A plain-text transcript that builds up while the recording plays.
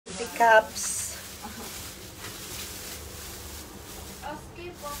20 cups. Okay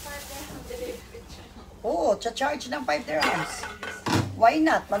po, Oo, cha-charge ng 5 dirhams. Why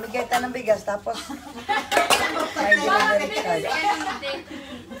not? Mamigay tayo ng bigas, tapos may delivery charge.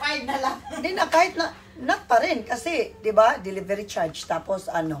 5 na lang. Hindi na, kahit na, not pa rin. Kasi, di ba, delivery charge, tapos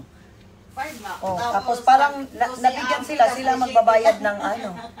ano. 5 na. Oh, tapos parang nabigyan sila magbabayad ng ano.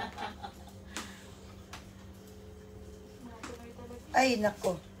 Ay,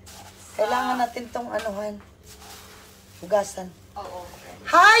 nako. Kailangan natin tong anuhan. Hugasan. Oo.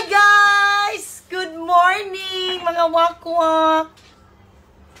 Hi guys! Good morning, mga wakwak!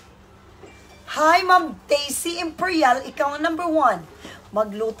 Hi, Ma'am Daisy Imperial, ikaw ang number 1.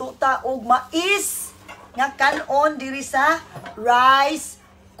 Magluto ta og mais nga kanon diri sa rice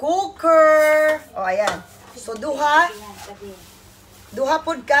cooker. O, ayan. So, duha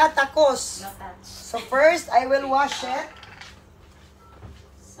pod ka takos. So, first, I will wash it.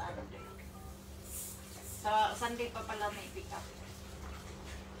 Sa Sunday pa pala may pick up.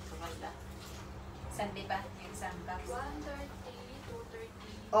 Sunday ba? Yung isang cup? 1:30,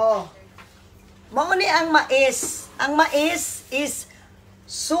 2:30. Oh. Mauni ang mais. Ang mais is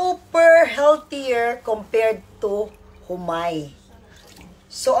super healthier compared to humay.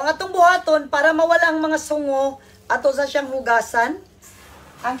 So, ang atong buhaton, para mawala ang mga sungo, ato sa siyang hugasan.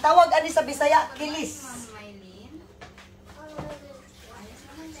 Ang tawag ani sa Bisaya, kilis.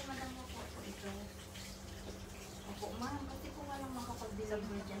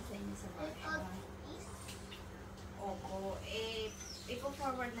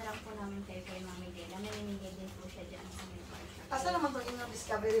 Forward na lang po namin kayo kay Mami Gela. Naninigay din po siya dyan sa may park. Asa naman itong inyong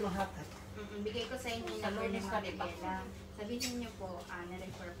discovery mahatag? Bigay ko sa inyo yung number ni Mami Gela. Sabihin niyo po,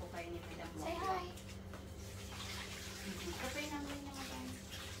 na-refer po kayo ni Madam Mo. Say hi! Ito po yung number niya, Madam.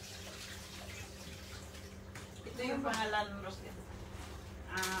 Ito yung pangalan, Rosel.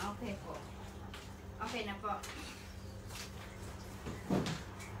 Okay po. Okay na po.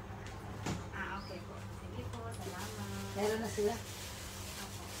 Okay po. Sige po, salamat. Meron na sila.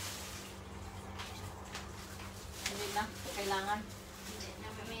 Hindi na, kailangan.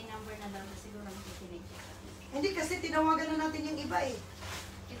 May number na daw, siguro makikinig siya. Hindi kasi tinawagan na natin yung iba eh.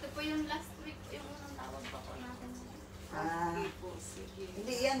 Ito po yung last week, yung unang tawag pa po natin. Sige po, sige.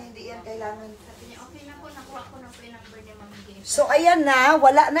 Hindi yan kailangan. Sabi niya, okay na po, nakuha ko na po yung number ni Mami Gela. So ayan na,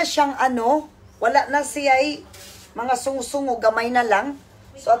 wala na siyang ano, wala na siya ay mga sungsungo, gamay na lang.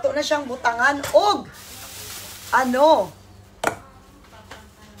 So ato na siyang butangan og ano,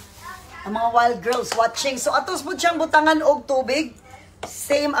 ang mga wild girls watching. So, atos po siyang butangan og tubig.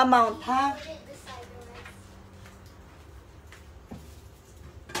 Same amount, ha?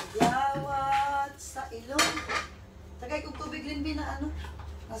 Yawat sa ilong. Tagay kong tubig linbi na ano.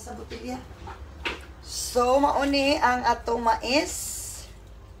 Nasa botelya. So, mauni ang atong mais.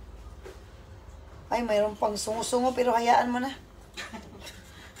 Ay, mayroon pang sungo-sungo pero hayaan mo na.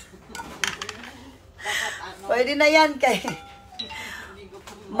 Pwede na yan kay...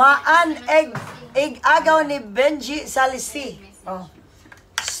 Maan egg agaw ni Benji Salisi. Oh.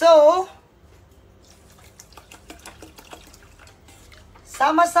 So,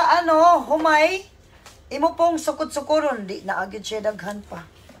 sama sa ano, humay, imo pong sukot-sukuron. Di na agad siya daghan pa.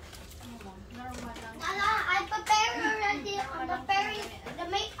 I'm preparing the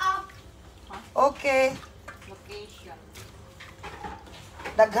makeup. Okay.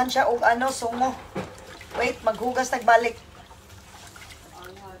 Daghan siya og ano, sungo. Wait, maghugas nagbalik.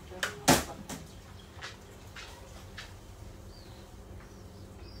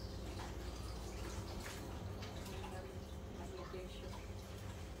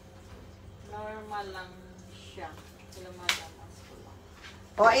 Normal lang siya.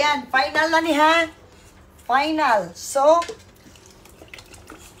 O, ayan. Final na ni ha. Final. So,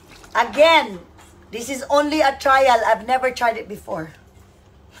 again, this is only a trial. I've never tried it before.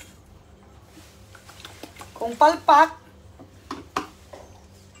 Kung palpak,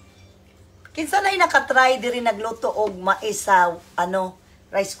 kinsa na'y nakatry diri nagluto og mais sa, ano,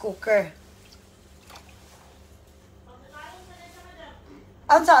 rice cooker.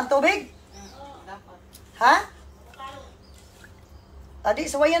 Ano sa ang tubig? Ha? Adi,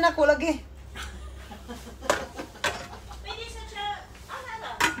 sawayan ako lagi. Pwede sa siya,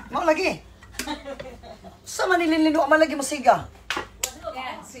 Mau lagi. Sa manililino malagi mo siga.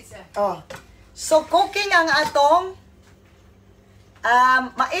 Oh. So cooking ang atong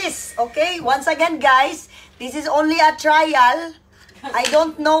mais, okay? Once again, guys, this is only a trial. I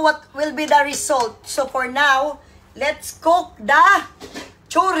don't know what will be the result. So for now, let's cook the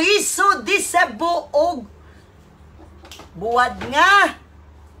chorizo di Cebu og buwad nga.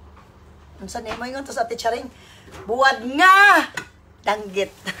 Unsa nimo ingon to sa Ate Charing? Buwad nga Danggit.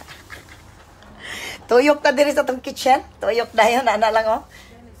 Tuyok na diri sa tong kitchen. Tuyok na yun. Ana lang, oh.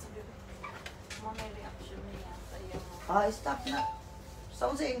 May reaction niya sa iyo. Stop na.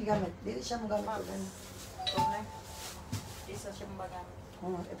 Saan siya yung gamit? Dili siya magamit ko ganun. Isa siyang bagan.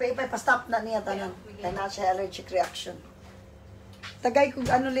 Pa-stop na niya tanan. Kaya na siya allergic reaction. Tagay kung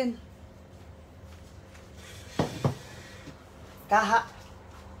ano lin. Kaha.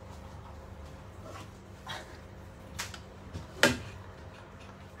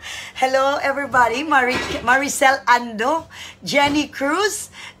 Hello everybody, Maricel Ando, Jenny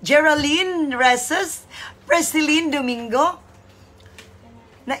Cruz, Geraldine Reses, Preseline Domingo.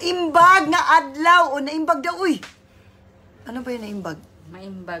 Naimbag nga adlaw o naimbag daw, uy. Ano ba yung naimbag?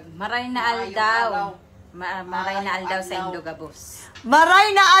 Maimbag. Maray na aldaw. Maray na aldaw sa Indogabos.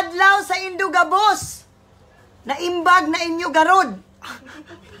 Maray na adlaw sa Indogabos. Naimbag na inyo garod.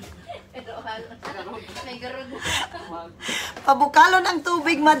 May garod. Pabukalon ang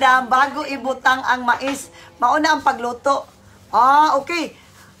tubig, madam, bago ibutang ang mais. Mauna ang pagluto. Okay.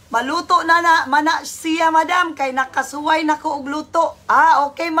 Maluto na mana siya, madam, kay nakasuway na ko og luto.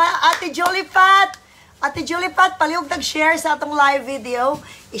 Okay, Ate Jolifat. Ate Jolifat, palihog tag-share sa atong live video.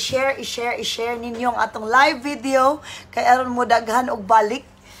 I-share ninyong atong live video. Kay aron mo daghan og balik.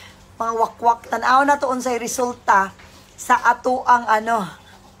 Mga wakwak. Tanaw na to unsay resulta sa ato ang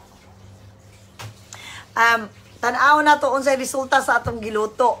tanaw na to unsay resulta sa atong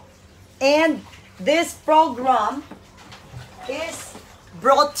giluto. And this program is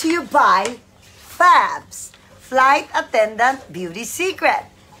brought to you by Fabs, Flight Attendant Beauty Secret.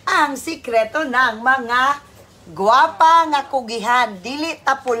 Ang sikreto ng mga gwapa nga kugihan, dili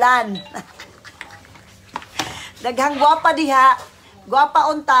tapulan. Daghang gwapa diha, gwapa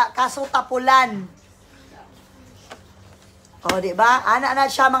unta kaso tapulan. Di ba? Ana na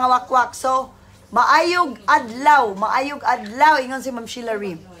siya mga wakwak. So, maayog adlaw ingon si Ma'am Sheila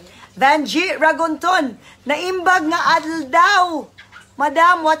Rim. Vanji Ragonton, naimbag nga adlaw.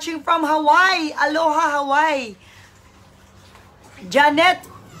 Madam, watching from Hawaii. Aloha, Hawaii. Janet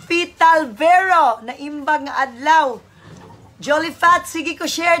Pitalvero, naimbag nga adlaw. Jolifat, sige ko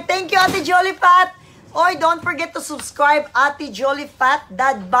share. Thank you, Ate Jolifat. Oy, don't forget to subscribe, Ate Jolifat,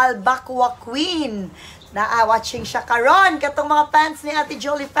 Dad Balbakwa Queen. Watching siya karon katong mga fans ni Ate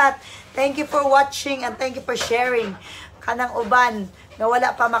Jolifat. Thank you for watching and thank you for sharing. Kanang uban na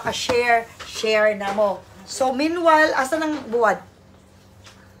wala pa maka-share, share na mo. So, meanwhile, asa nang buwad?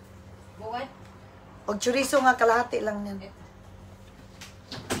 Buwad? Og chorizo nga kalahati lang yan.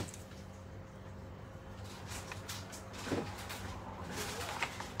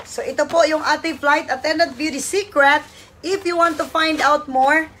 So, ito po yung ating Flight Attendant Beauty Secret. If you want to find out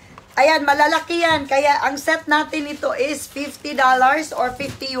more, ayan, malalaki yan. Kaya, ang set natin ito is $50 or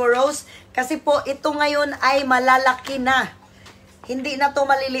 50 euros. Kasi po, ito ngayon ay malalaki na. Hindi na to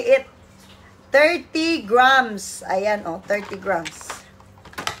maliliit. 30 grams. Ayan, 30 grams.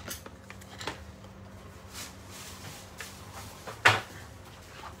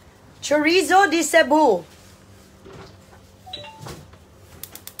 Chorizo de Cebu.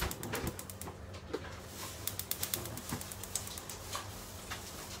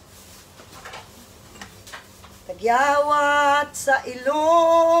 Tagyawat sa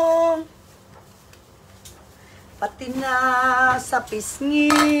ilong, pati na sa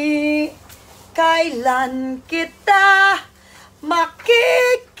pisngi, kailan kita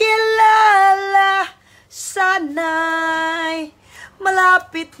makikilala, sana'y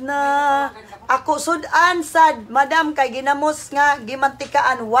malapit na. Ako sudan sad, madam, kay ginamos nga,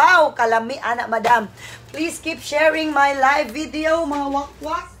 gimantikaan. Wow, kalami, anak, madam. Please keep sharing my live video, mga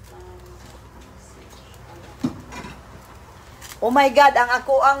wakwak. Oh my God, ang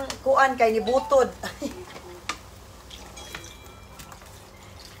ako ang kuan kay ni butod.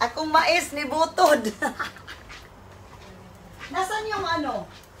 Akong mais ni butod. Nasaan yung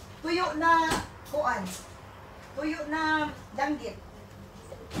tuyo na kuan? Tuyo na danggit.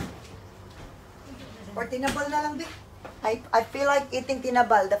 Or tinabal na lang, Bi. I feel like eating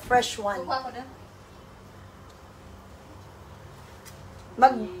tinabal, the fresh one.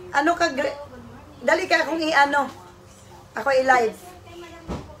 Dali ka akong ako i-live.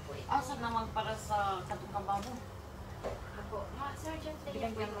 Asa naman para sa katungkabaw mo?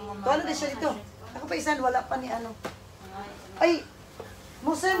 Tuwala din siya dito. Ako pa isan, wala pa ni Ay,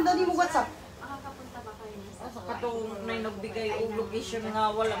 Musem, dali mo WhatsApp. Katong may nagbigay og location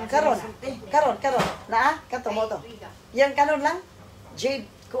nga wala mo Karon. sinasulti. Karon. Kato mo to. Yan karon lang. Jade,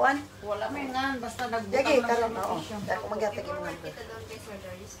 kuan. Wala may nga, basta nagbutang Yagi, lang karon. sa Oo. location. Ako maghatag yung number. Kita doon kay Sir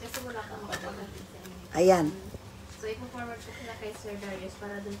Darius kasi wala kang makapagpapit. Ayan. So, ipo-forward ko sila kay Sir Darius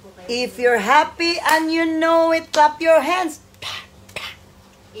para doon po kayo. If you're happy and you know it, clap your hands. Pa, pa.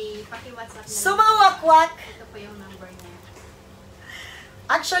 Paki-WhatsApp na So, lang. mga wakwak, Ito po yung number niya.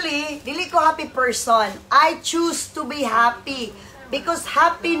 actually, dili ko happy person. I choose to be happy because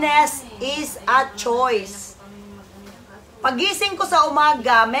happiness is a choice. Pagising ko sa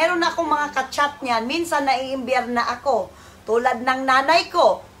umaga, meron akong mga kachat niyan. Minsan naiimbyer na ako. Tulad ng nanay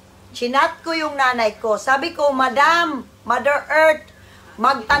ko. Chinat ko yung nanay ko. Sabi ko, Madam, Mother Earth,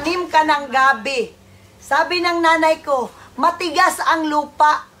 magtanim ka ng gabi. Sabi ng nanay ko, matigas ang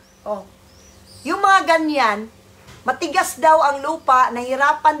lupa. Oh. Yung mga ganyan, matigas daw ang lupa,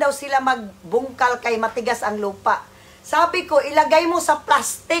 nahirapan daw sila magbungkal kay matigas ang lupa. Sabi ko, ilagay mo sa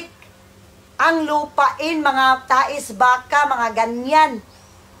plastic ang lupain, mga tais baka, mga ganyan.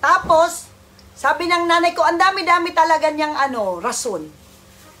 Tapos, sabi ng nanay ko, ang dami-dami talaga niyang rason.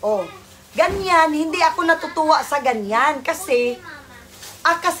 Oh, ganyan, hindi ako natutuwa sa ganyan kasi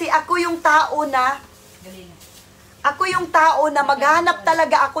ako yung tao na maghanap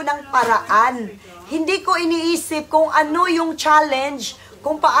talaga ako ng paraan. Hindi ko iniisip kung ano yung challenge,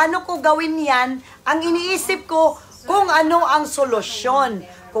 kung paano ko gawin yan. Ang iniisip ko kung ano ang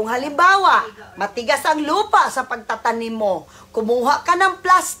solusyon. Kung halimbawa, matigas ang lupa sa pagtatanim mo, kumuha ka ng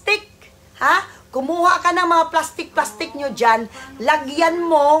plastic, ha? Kumuha ka ng mga plastic nyo dyan, lagyan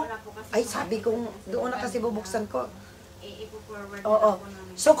mo, ay sabi kong, doon na kasi bubuksan ko. Ipo-forward Oo.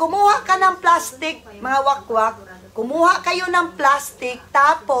 So, kumuha ka ng plastic, mga wakwak, kumuha kayo ng plastic,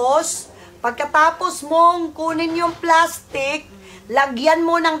 tapos, pagkatapos mong kunin yung plastic, lagyan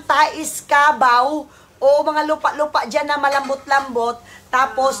mo ng tais kabaw, o mga lupa-lupa dyan na malambot-lambot,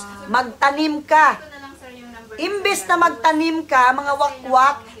 tapos, magtanim ka. Ito na lang, sir, yung number. Imbes na magtanim ka, mga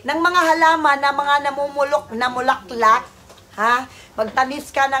wakwak, ng mga halaman na mga namulaklak, ha? Magtanim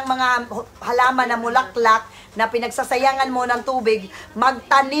ka ng mga halaman na mulaklak, na pinagsasayangan mo ng tubig,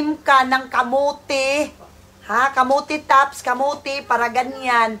 magtanim ka ng kamuti, ha? Kamuti tops, kamuti, para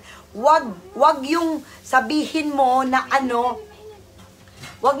ganyan. Wag yung sabihin mo na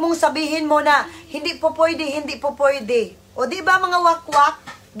wag mong sabihin mo na, hindi po pwede. O di ba mga wakwak?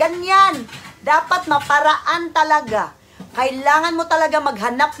 Ganyan. Dapat maparaan talaga. Kailangan mo talaga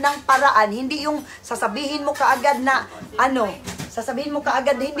maghanap ng paraan. Hindi yung sasabihin mo kaagad na, sasabihin mo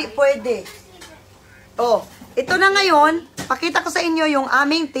kaagad na hindi pwede. Oh, ito na ngayon, pakita ko sa inyo yung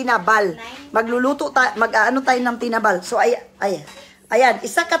aming tinabal. Magluluto tayo, tayo ng tinabal. So, ayan,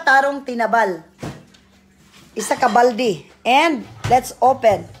 isa katarong tinabal. Isa ka baldi. And, let's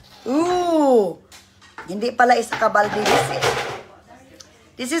open. Ooh! Hindi pala isa ka baldi.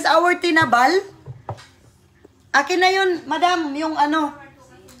 This is our tinabal. Akin na yun, madam, yung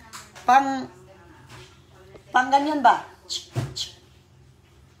pang ganyan ba?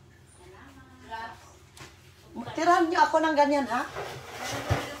 Tirahan niyo ako ng ganyan, ha?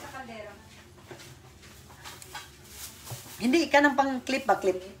 Hindi ka ng pang clip ba,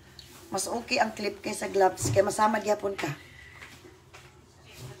 clip? Mas okay ang clip kaysa gloves, kaya masama gyapon ka.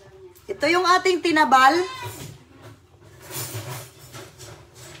 Ito yung ating tinabal.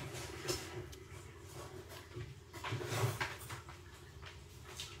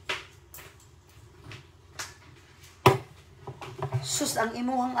 Sus, ang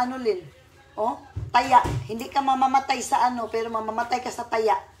imuhang lin. Oh, taya. Hindi ka mamamatay sa pero mamamatay ka sa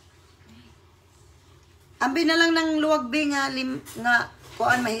taya. Ambi na lang ng luwag bi nga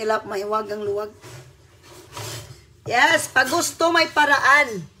kuan mahiwag ang luwag. Yes, pag gusto may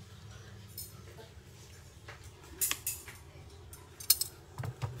paraan.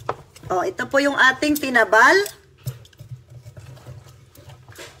 Oh, ito po yung ating tinabal.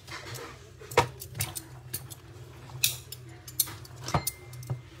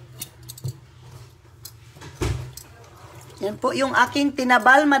 Yan po yung aking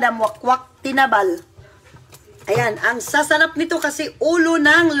tinabal, Madam Wakwak tinabal. Ayan, ang sasarap nito kasi ulo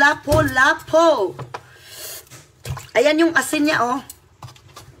ng lapo-lapo. Ayan yung asin niya, oh.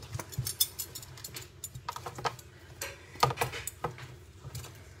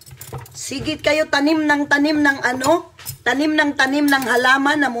 Sigit kayo tanim ng tanim ng tanim ng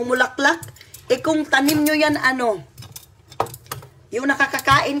halaman na mumulaklak. E kung tanim nyo yan yung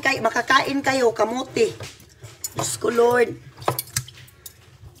makakain kayo, kamuti. Diyos ko, Lord.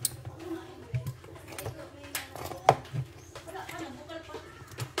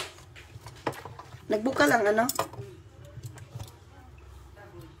 Nagbukal ang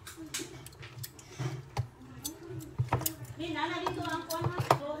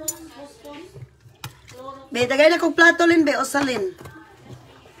Be, tagay na kong plato lin, be, o salin.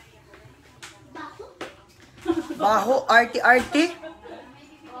 Baho, arty-arty.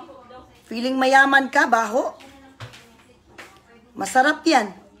 Feeling mayaman ka, baho. Masarap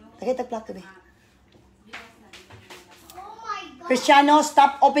yan. Tagay tag plato, be. Cristiano,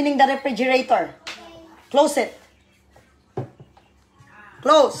 stop opening the refrigerator. Close it.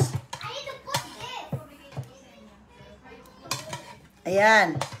 Close.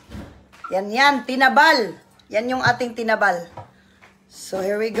 Ayan. Yan, tinabal. Yan yung ating tinabal. So,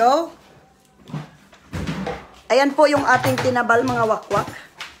 here we go. Ayan po yung ating tinabal, mga wakwak.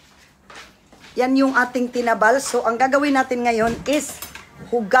 Yan yung ating tinabal. So, ang gagawin natin ngayon is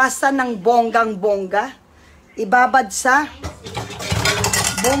hugasan ng bonggang-bongga. Ibabad sa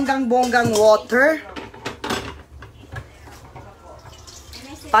bonggang-bonggang water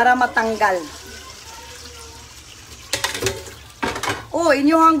para matanggal. Oh,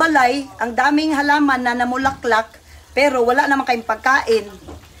 inyong balay, ang daming halaman na namulaklak, pero wala naman kayong pagkain.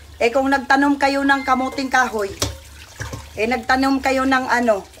 Eh kung nagtanom kayo ng kamuting kahoy, nagtanom kayo ng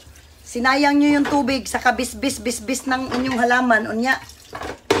sinayang nyo yung tubig sa kabis-bis ng inyong halaman, unya,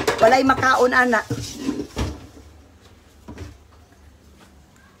 walay makaon ana.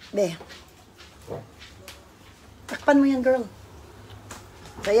 Be. Takpan mo yan, girl.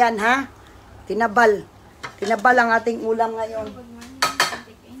 So yan, ha? Tinabal. Tinabal ang ating ulam ngayon.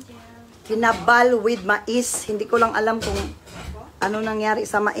 Tinabal with mais. Hindi ko lang alam kung ano nangyari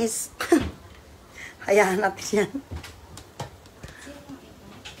sa mais. Hayaan natin yan.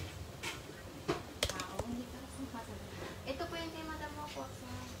 Ito po yung kay Madam mo po.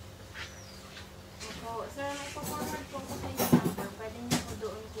 Sir, may po-forward po ko sa inyo number. Pwede niyo po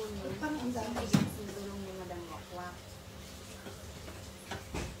doon po niyo. Yung tulong ni Madam Wakwak.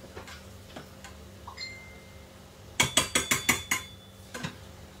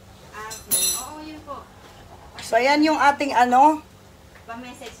 Oo, yun po. So ayan yung ating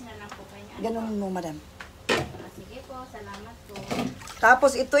Pa-message na lang po kayo. ganun mo, madam. Sige po, salamat po.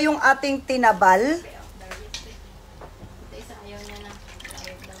 Tapos ito yung ating tinabal. Ito isa ayaw niya na.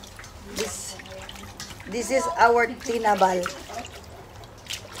 Ayaw daw. This is our tinabal.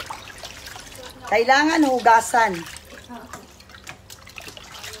 Kailangan hugasan.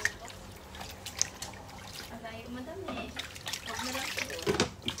 Ayaw, Madam eh. Huwag na lang po.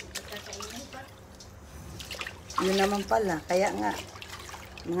 Kakainin pa. Yun naman pala. Kaya nga,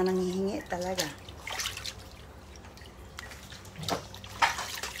 mga nanghihingi talaga.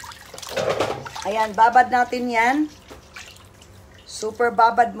 Ayan, babad natin yan. Super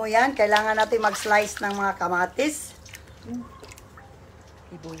babad mo yan. Kailangan natin mag-slice ng mga kamatis.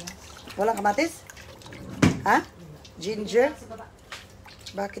 Walang kamatis? Ha? Ginger?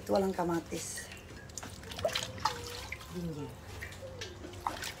 Bakit walang kamatis?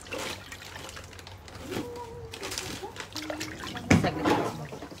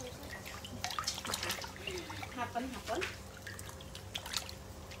 Hapon-hapon?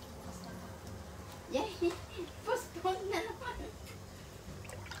 Yay! Postpone na naman.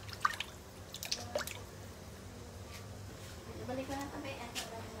 Balik ko na tabi.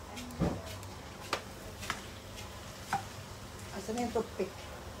 Asan na yung toothpick?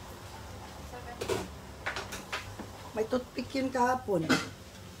 May toothpick yun kahapon.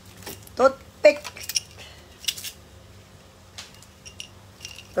 Toothpick!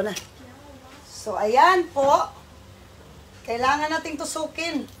 Ito na. So, ayan po. Kailangan nating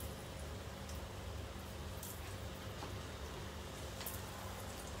tusukin.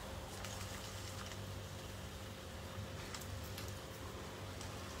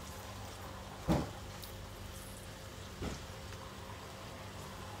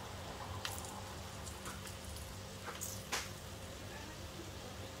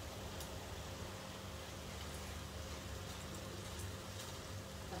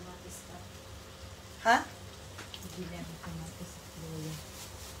 Ha?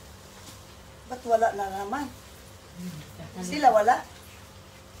 Ba't wala na naman? Sila wala.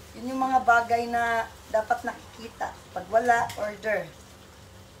 Yun yung mga bagay na dapat nakikita. Pag wala, order.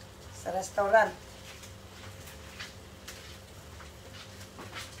 Sa restaurant.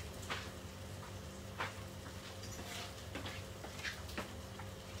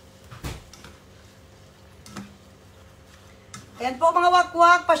 Ayan po mga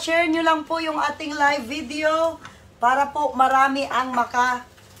wakwak, pa-share nyo lang po yung ating live video para po marami ang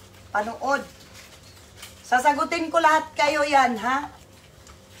makapanood. Sasagutin ko lahat kayo yan, ha?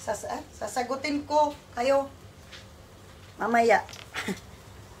 Sasagutin ko kayo mamaya.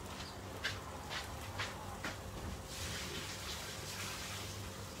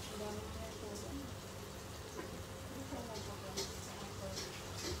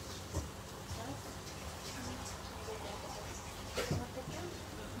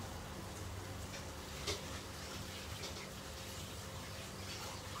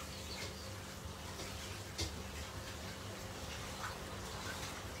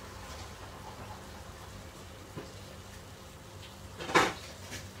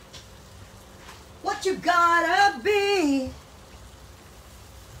 what you gotta be.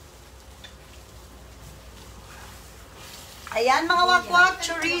 Ayan mga wakwak,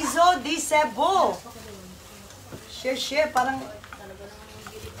 chorizo di Cebu. Share, parang...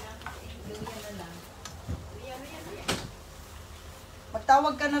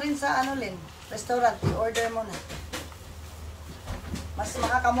 Magtawag ka na rin sa ano, Lin, restaurant, i-order mo na. Mas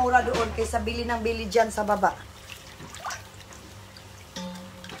makakamura doon kaysa bili ng bili dyan sa baba.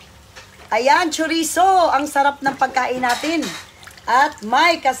 Ayan, chorizo, ang sarap ng pagkain natin. At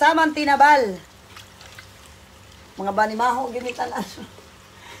may kasamang tinabal. Mga banimaho, gimitan na.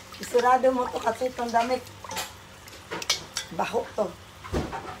 Isurado mo to kasi itong damit. Baho to.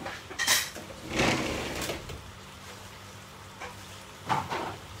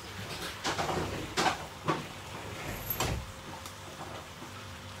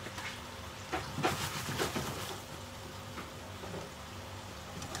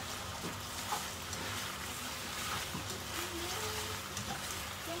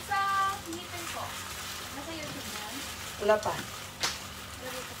 Yung sa ngipin ko, nasa YouTube na yan? Wala pa.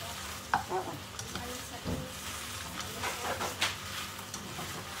 Lagi ko po. Oo. Ayun sa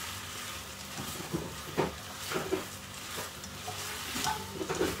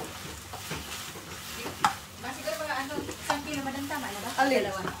Siguro mga ano, 1 kilo madam, tama na ba? Alin?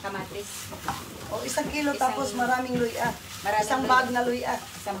 Dalawa, kamatis. O, 1 kilo tapos maraming luya. Maraming Isang luya. bag na luya.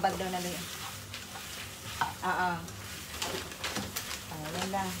 Isang bag daw na luya. Oo. Ayan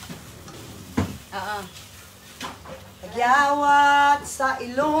lang. Oo. Nagyawat sa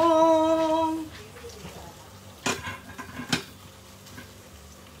ilong.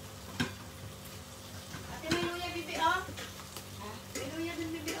 Ate, may luya, bibi, oh. May luya din,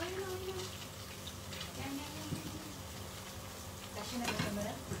 bibi, oh. Yun. Yan. Kasi na ito ba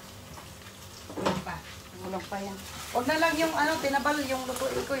na? Kulang pa. Kulang pa yan. Huwag na lang yung ano, tinabal, yung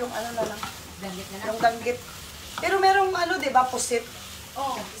lutuin ko, yung ano na lang. Danggit na na. Yung danggit. Pero merong ano, di ba, pusit.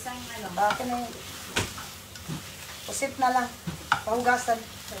 Oo, isang ano. Bakit na yun? Pusit na lang. Pahugasan.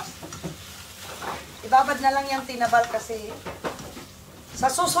 Ibabad na lang yung tinabal kasi sa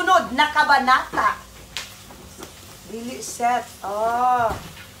susunod na kabanata. Dili set. Oh.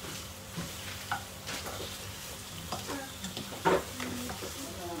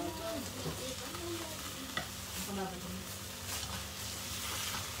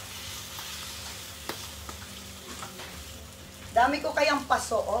 Dami ko kayang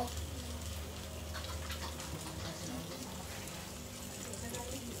paso, oh.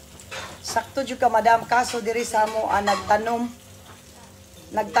 Sakto jud ka, madam, kaso diri sa mo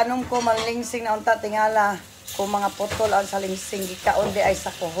nagtanom ko manlingsing na unta tingala ko mga putol ang sa lingsing gikaon di ay sa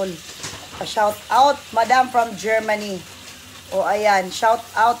kohol. Shout out madam from Germany. O ayan, shout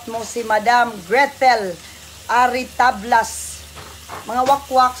out mo si Madam Gretel Aritablas. Mga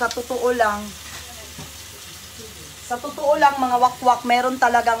wakwak, sa totoo lang mga wakwak, meron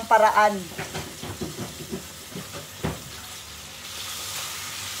talagang paraan.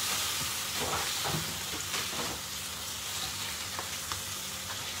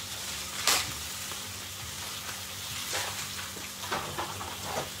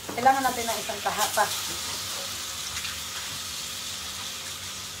 Kailangan natin ng isang kahapa.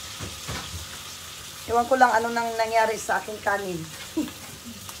 Iwan ko lang ano nang nangyari sa aking kanin.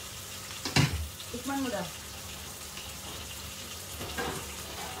 Tikman mo daw.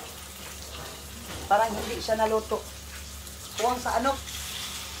 Parang hindi siya naluto. Kuwang sa ano.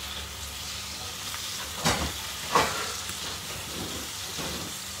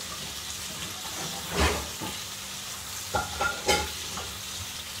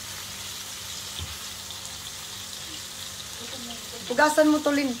 Hugasan mo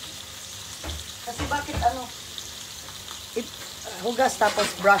to, Lin. Kasi bakit ano? Hugas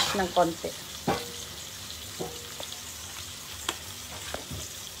tapos brush ng konti.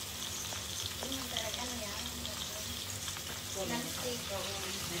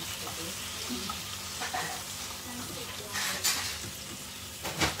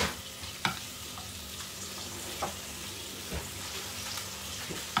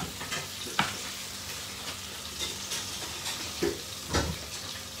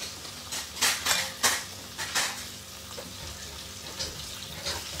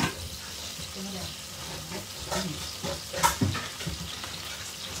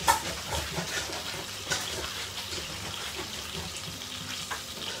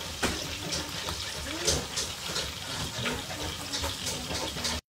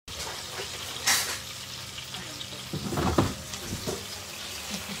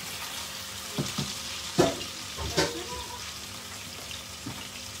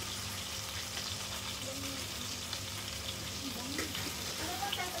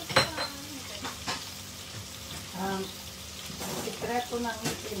 ng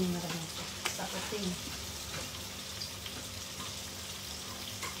itim. Sa puting.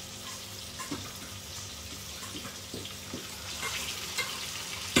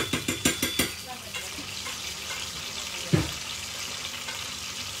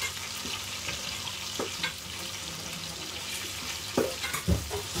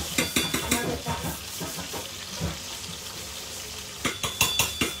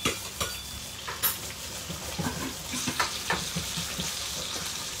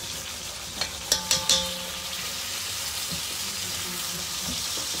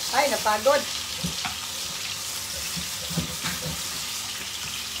 Ay, napagod.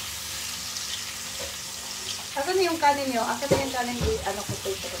 Asan na yung kanin nyo? Asan na yung kanin? Ano ko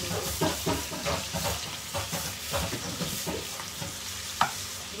ito ito?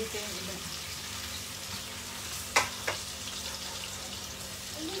 Dito yung iba.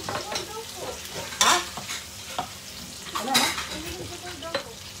 Ha? Ano ha?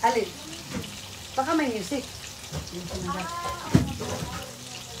 Alin? Baka may music. Dito na lang.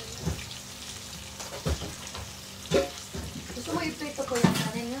 Gusto mo iprito ko yung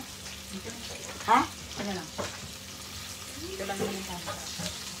kanin nyo? Ha? Ano lang? Ito lang yung tama.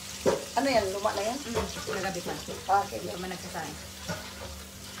 Ano yan? Luma na yan? Nagabi pa. Okay. Hindi ko man nagsasabi.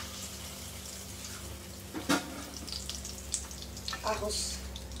 Agos.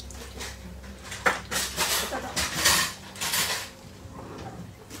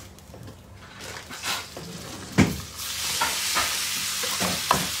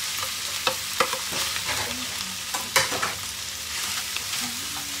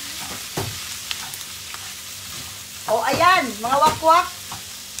 O ayan, mga wakwak.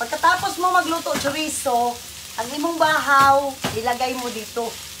 Pagkatapos mo magluto chorizo, ang imong bahaw, ilagay mo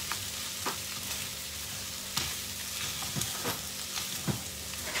dito.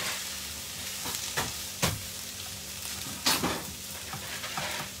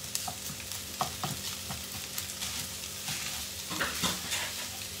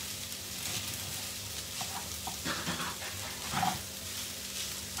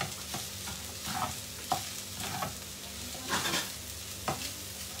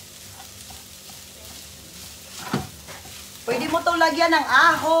 Pwede mo itong lagyan ng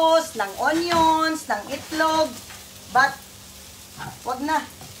ahos, ng onions, ng itlog. But, wag na.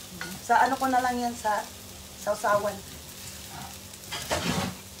 Sa ano ko na lang yan sa sausawan.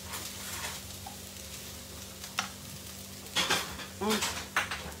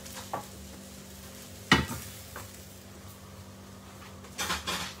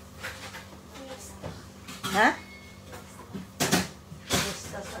 Ha?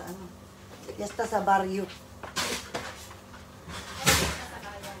 Fiesta sa ano? Fiesta sa barrio.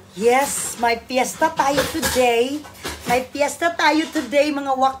 Yes, may fiesta tayo today. May fiesta tayo today,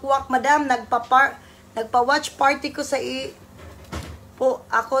 mga wakwak, madam. Nagpa-watch party ko sa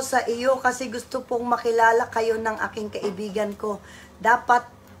ako sa iyo kasi gusto pong makilala kayo ng aking kaibigan ko. Dapat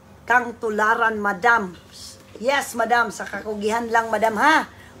kang tularan, madam. Yes, madam, sa kakugihan lang, madam, ha?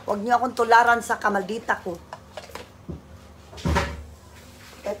 Huwag niyo akong tularan sa kamaldita ko.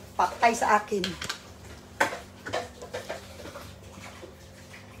 At patay sa akin.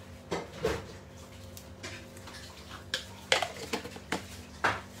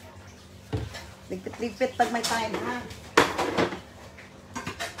 Ligpit-ligpit pag may time, ha?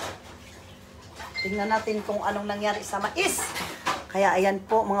 Tingnan natin kung anong nangyari sa mais. Kaya ayan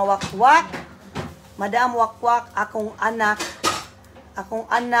po, mga wakwak. Madam wakwak, akong anak,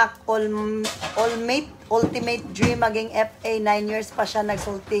 ultimate dream, maging FA, 9 years pa siya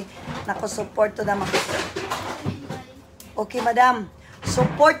nagsulti. Naku, support to the max. Okay, madam.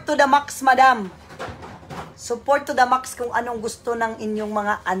 Support to the max, madam. Support to the max kung anong gusto ng inyong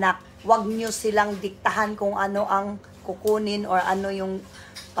mga anak. Huwag nyo silang diktahan kung ano ang kukunin or ano yung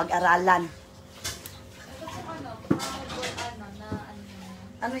pag-aralan.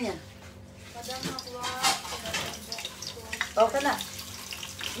 Ano yan? Okay na.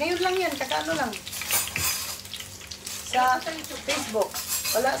 Ngayon lang yan, kakaano lang. Sa Facebook.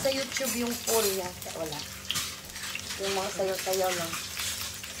 Wala sa YouTube yung full yan. Wala. Yung mga sayo-sayo lang.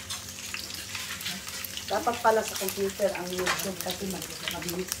 Dapat pala sa computer ang YouTube kasi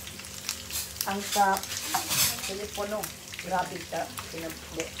mabilis. Ang sa telepono, grabe ka.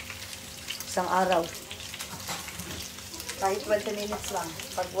 Isang araw. Kahit 20 minutes lang.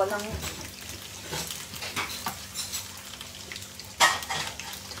 Pag walang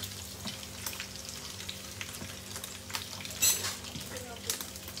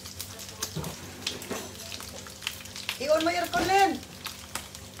i-on mo yung aircon, Len.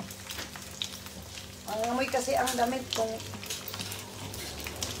 Ang amoy kasi ang damit kung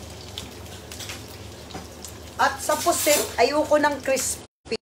At sa pusit, ayoko ng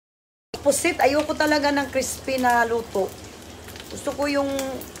crispy. Pusit, ayoko talaga ng crispy na luto. Gusto ko yung,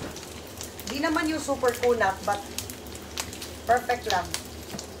 di naman yung super kunat, but perfect lang.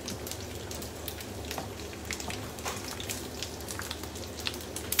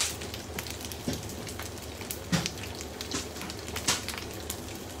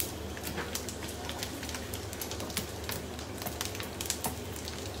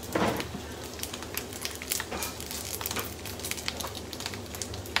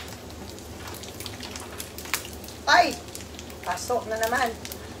 Ay! Pasok na naman.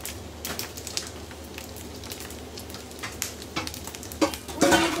 Uy,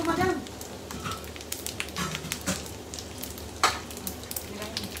 dito madam.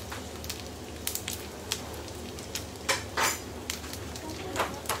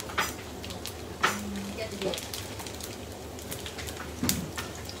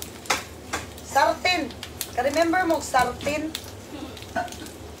 Sartin. Ka-remember mo sartin?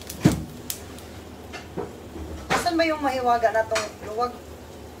 Asan ba yung mahiwaga na tong luwag?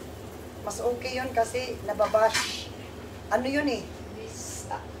 Mas okay yun kasi nababash. Ano yun eh?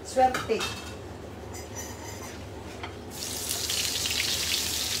 Swerte.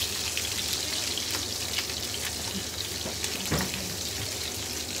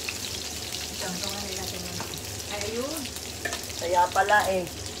 Ayun. Kaya pala eh.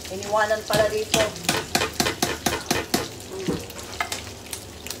 Iniwanan pala dito.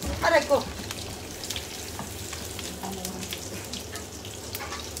 Aray ko.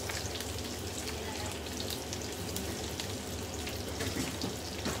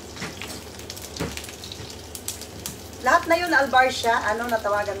 Lahat na yun, Albarcia. Ano,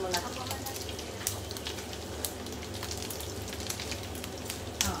 natawagan mo na?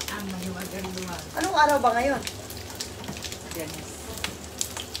 Ang mahiwagan luwag. Anong araw ba ngayon? Dennis.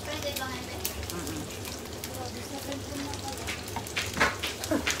 Pwede ba nga ito?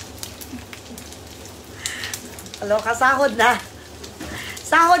 Hello, kasahod na.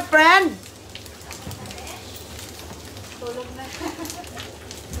 Sahod, friend! Tulog na.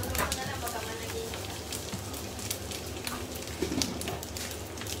 Tulog ko na lang baka managinip.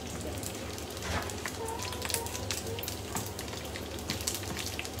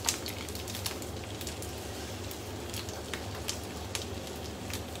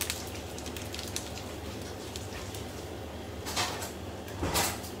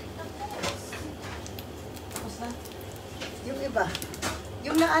 Tapos na. Yung iba.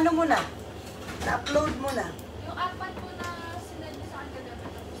 Yung na ano mo na. Na-upload mo na. Yung apat po na sinend niyo sa akin kagabi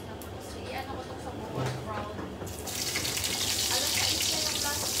tapos na po. Kasi i-ano ko to sa Google Brown. Alam ka, isa yung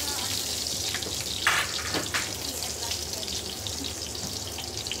last na ano.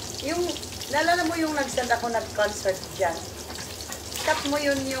 Yung, nalala mo yung nag-send ako nag-concert dyan. Cut mo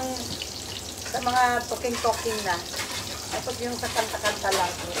yun yung sa mga talking-talking na. Tapos yung sa kanta-kanta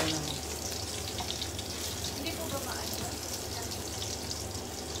lang. Hindi po ba maano?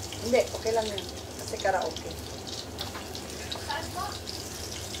 Hindi, okay lang yun. Kasi karaoke. Saan po?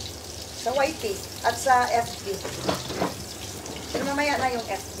 Sa YT at sa FB. Pero mamaya na yung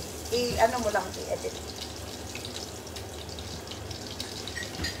FB. I-ano mo lang, i-edit.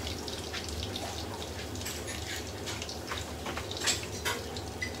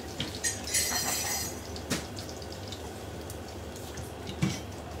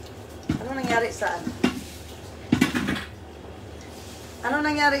 Ano nangyari saan? Ano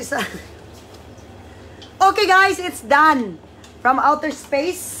nangyari sa... Okay guys, it's done. From outer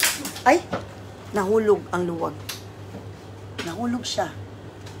space. Ay, nahulog ang luwag. Nahulog siya.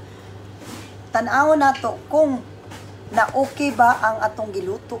 Tanaw na to kung na okay ba ang atong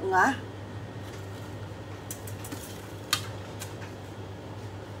giluto nga.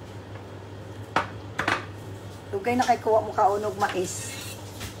 Lugay na kay kuha mo kaunog mais.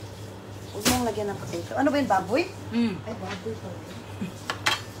 Huwag mong lagyan ng potato. Ano ba yun, baboy? Ay, baboy pa.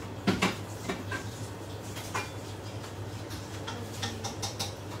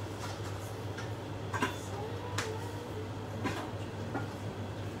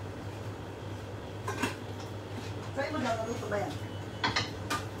 Try mo lang, luto ba yan?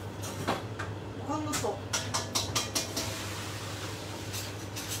 Mukhang luto.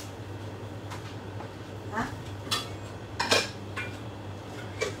 Ha?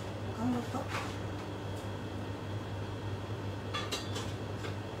 Mukhang luto.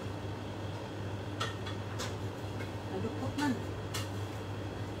 Nalupot man.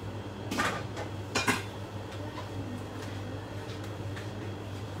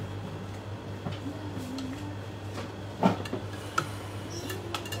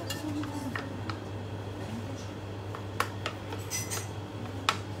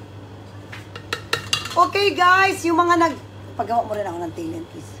 Okay guys, yung mga paggawa mo rin ako ng tailend,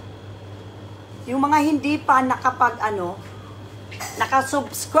 please. Yung mga hindi pa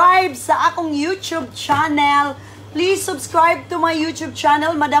nakasubscribe sa akong YouTube channel, please subscribe to my YouTube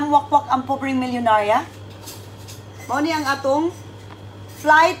channel, Madam Wakwak ang Pobreng Milyonarya. Mao ni ang atong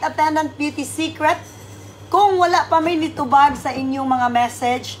Flight Attendant Beauty Secret. Kung wala pa may nitubag sa inyong mga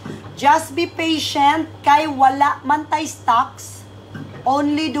message, just be patient kay wala man tay stocks.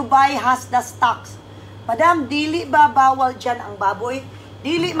 Only Dubai has the stocks. Madam, dili ba bawal dyan ang baboy?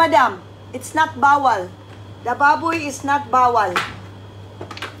 Dili, madam. It's not bawal. The baboy is not bawal.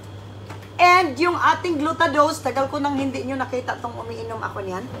 And yung ating glutadose, tagal ko nang hindi nyo nakita tong umiinom ako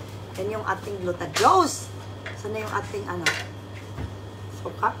niyan. Yan yung ating glutadose. Sana yung ating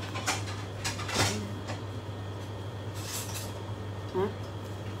suka.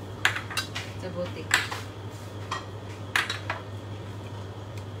 Sa butik.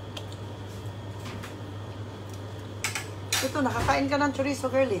 Ito, nakakain ka ng chorizo,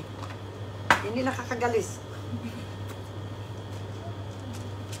 girlie. Hindi nakakagalis.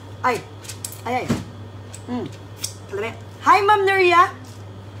 Ay. Alam mo. Hi, Ma'am Nuria.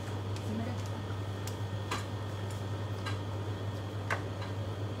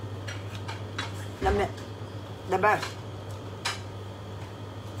 Alam mo. The best.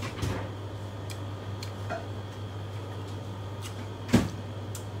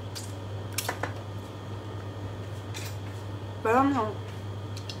 Pero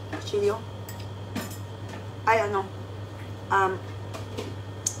chilio. Ay,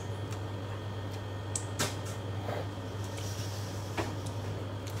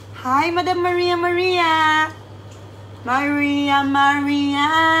 Hi, Madam Maria.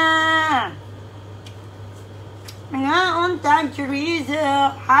 Mga untang chorizo.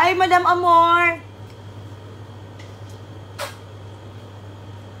 Hi, Madam Amor.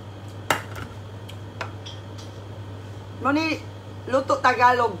 Muni, luto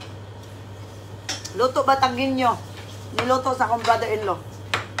Tagalog. Luto Batanggenyo. Niluto sa akong brother-in-law.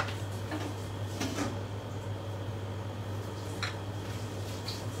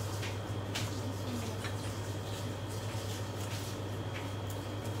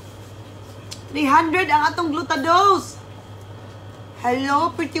 $300 ang atong glutadose.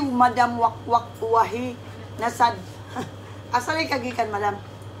 Hello, pretty Madam Wakwak Uwahi. Nasad. Asa rin kagikan, Madam?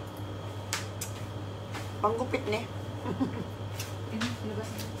 Panggupit ni.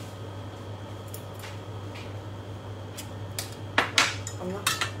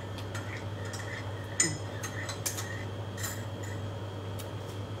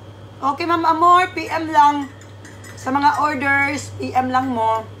 Okay, Ma'am Amor, PM lang. Sa mga orders, PM lang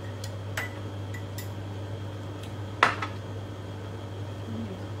mo.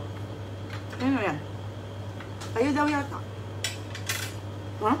 Ano yan? Kayo daw yata.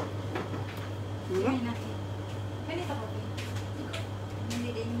 Ha? Ganito po.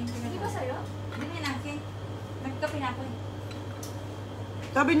 Hindi ba sa'yo? Hindi na akin. Nagkape na ako eh.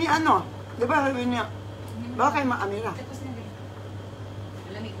 Sabi ni di ba sabi niya, baka kay Maamira. Tapos na ganito.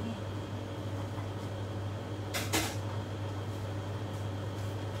 Malamig niya.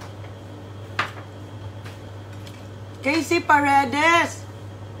 Casey Paredes.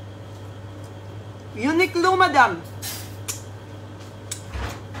 Uniqlo, Madam.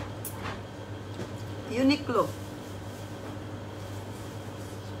 Uniqlo.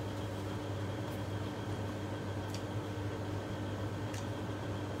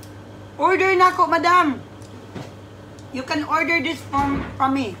 Order na ako, Madam. You can order this from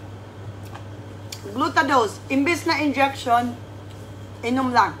me. Glutadose. Imbis na injection,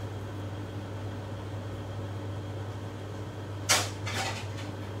 inom lang.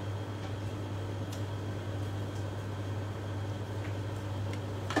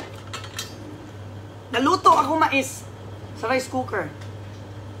 Naluto ako mais sa rice cooker.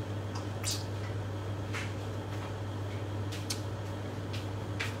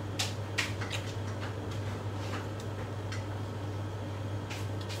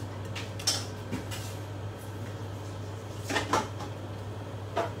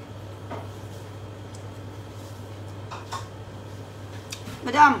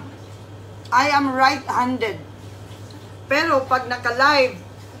 Madam, I am right-handed. Pero pag naka-live,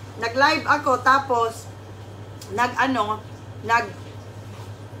 nag-live ako tapos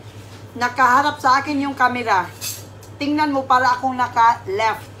nakaharap sa akin yung camera. Tingnan mo para akong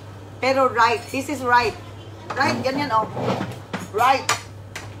naka-left. Pero right. This is right. Right, ganyan oh. Right.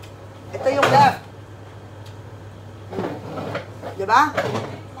 Ito yung left. Diba?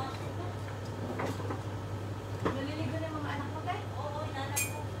 Naliligo na yung mga anak mo, guys? Oo, inanak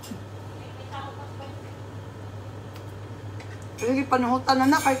ko. May tao pa. Sige, panuhutan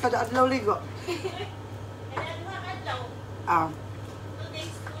na kahit kada adlaw ligo.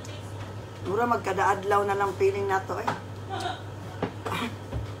 Mura magkadaadlaw na lang feeling nato eh.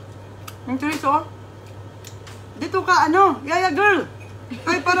 Ang chorizo. Dito ka ano, yaya girl.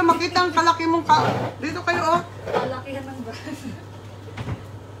 Ay para makita ang kalaki mong ka. Dito kayo oh. Kalakihan ng bra.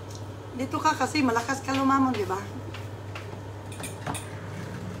 Dito ka kasi malakas ka lumamon, di ba?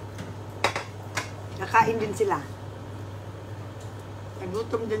 Nakain din sila.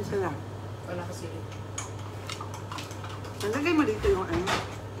 Nagutom din sila. Wala kasi. Nalagay mo dito yung ano.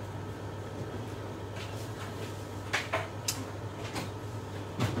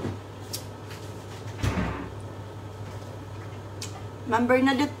 Ma'am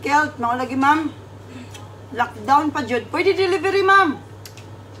Bernadette Kelt, maulagi ma'am. Lockdown pa jud. Pwede delivery ma'am.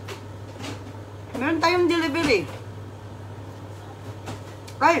 Meron tayong delivery.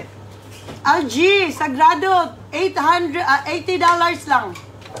 Right. LG, Sagrado, $80 lang.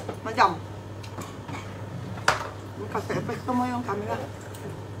 Madam. Kasi epekto mo yung camera.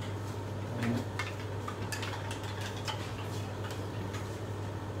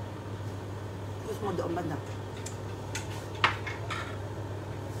 Gusto mo doon banda.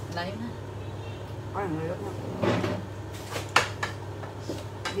 Layo na. Ay, ngayon na.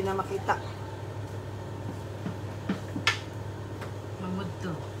 Hindi na makita. Mamud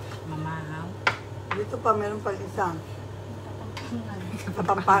to. Mamahaw. Dito pa, meron pa isa.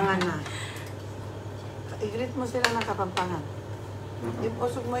 Kapampangan na. I-greet mo sila ng Kapampangan.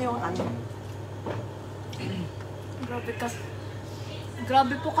 Ipusog mo yung ano.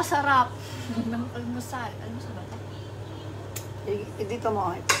 Grabe po kasarap. Ng almusal. Almusal ba ito? Dito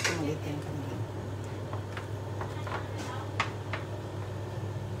mo, ipusog mo dito yung kanila.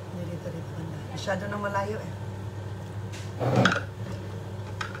 Dito, banda. Masyado na malayo eh.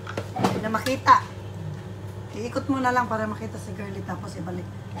 Hindi na makita. Iikot mo na lang para makita si girlie tapos ibalik.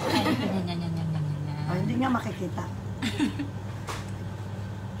 Oh, hindi nga makikita.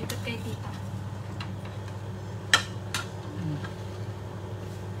 Ikot kay tita.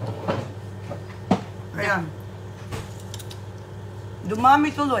 Ayan. Dumami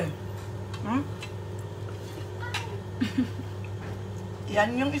tuloy. Hmm?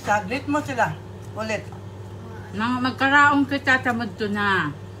 Yan yung isa. Greet mo sila. Ulit. Nang magkaraong kita tamad to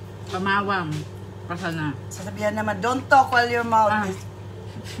na. Pamawam. Pasa na. Sasabihan naman, don't talk while your mouth is...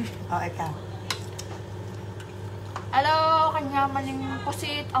 Oh, ikaw. Hello, kanya maling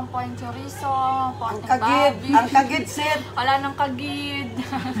pusit, ang poing chorizo, ang Ang poing kagid. babi. Ang kagid, Sid. Wala nang kagid.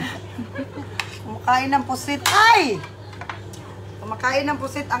 Kumakain ng pusit. Ay! Kumakain ng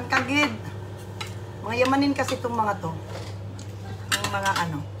pusit ang kagid. Mga yamanin kasi itong mga to. Yung mga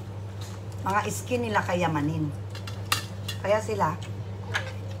ano. Mga skin nila kayamanin. Kaya sila.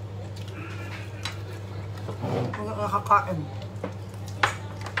 Ang nakakain.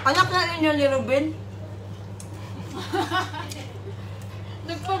 Anak na ninyo ni Ruben.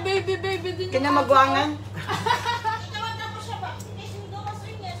 Nagpa-baby din yung Kinamagwangan.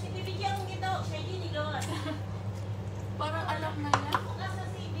 Parang alam na niya.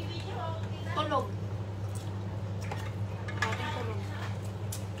 Tulog. Ating tulog.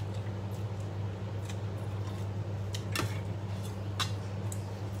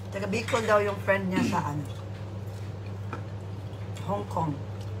 Taga Bicol daw yung friend niya sa ano. Hong Kong.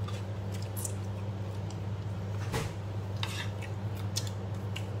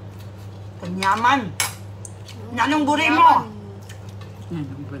 Kanyaman. Nanong buri mo?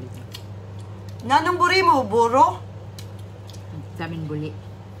 Nanong buli. Nanong buri mo? Buro? Sa amin buli.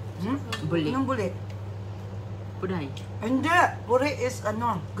 Hmm? Buli. Anong buli? Puday. Hindi. Buri is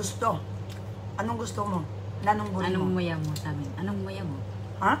ano, gusto. Anong gusto mo? Nanong buri Anong mo? muya mo sa amin? Anong muya mo?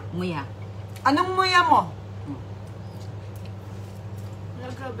 Ha? Muya. Anong muya mo? Wala,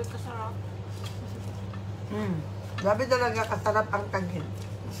 grabe kasarap. Grabe talaga kasarap ang kagid.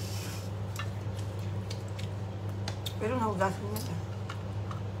 Pero nahugasan mo siya.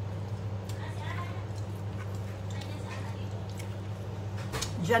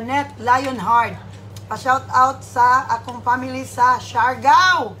 Janet Lionheart. Pa-shout out sa akong family sa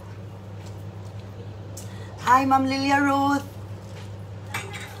Siargao. Hi, Ma'am Lilia Ruth.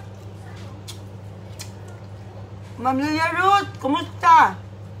 Ma'am Lilia Ruth, kumusta?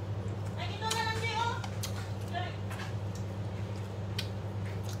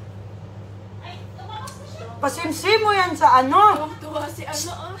 Pasimsim mo yan sa ano? Tuwa si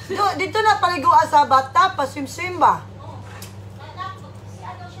ano Dito na paliguan sa bata, pasimsim ba?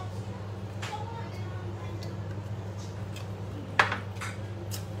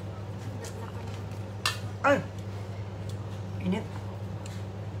 Ay! Init.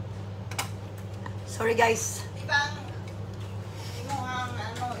 Sorry guys. Ibang, imo ang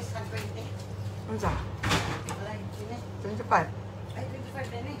ano, is 20. Ano sa? Wala, init. 25. 25. Ay,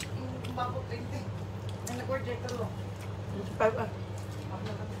 25 din eh. Yung bako 20. Ang nag-order ko. 25 ah.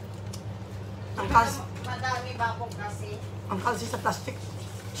 Ang kalsi. Madami bako kasi. Ang kalsi sa plastic.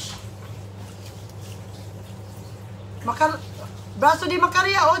 Braso di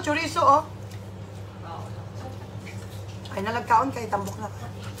makarya, oh. Chorizo, oh. Ay, nalagkaon kay tambok na.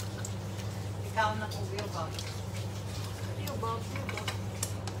 Ikaw na kung view ba? View ba?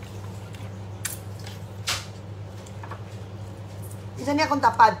 Isa niya akong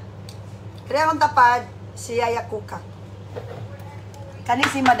tapad. Kaya akong tapad, si Yaya Kuka. Kani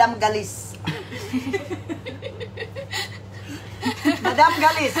si Madam Galis. Madam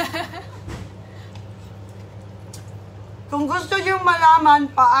Galis. Kung gusto niyo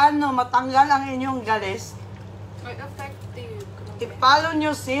malaman paano matanggal ang inyong galis, Ay, effective. i-follow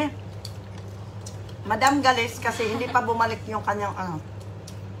niyo si Madam Galis kasi hindi pa bumalik yung kanyang ano.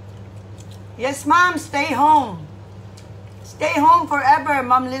 Yes, ma'am, stay home. Stay home forever,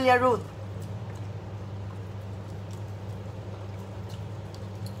 Ma'am Lilia Ruth.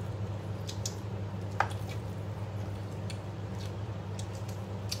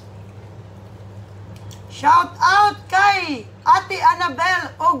 Shout out kay Ate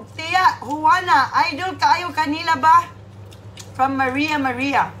Annabel og Tia Juana. Idol kaayo kanila ba? From Maria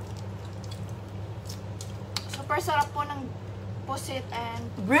Maria. Super sarap po ng pusit and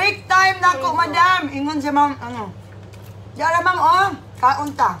Break time na ko, madam. Ingon si ma'am, ano. Diyan ma'am, oh.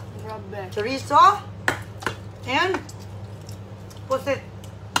 Kaunta. grabe. Chorizo. Ayan. Pusit.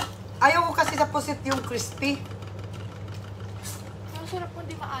 Ayaw ko kasi sa pusit yung crispy. Ang sarap po,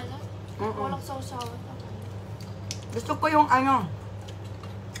 di maalat. Mm-mm. Walang sausawan. Gusto ko yung ano.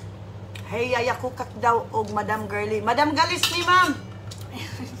 Hey, Yaya Kukak daw og Madam Girly. Madam Galis ni ma'am.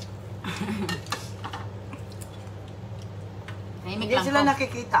 Tahimik Hindi lang sila ko.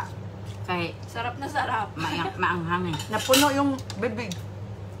 nakikita. Kay Sarap na sarap. maanghang eh. Napuno yung bibig.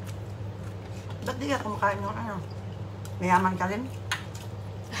 Ba't di ka kumakain ng ano? Mayaman ka rin?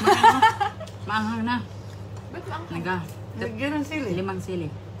 Maanghang na. Ba't ang Naga. Lagyan ng sili. 5 sili.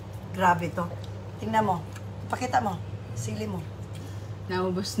 Grabe to. Tingnan mo. Pakita mo. Sili mo.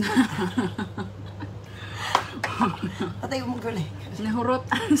 Naubos na. Patay mo girl eh. Nahurot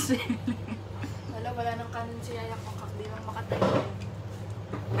ang sili. wala ng kanin si Yaya Kokak. Di lang makatayo.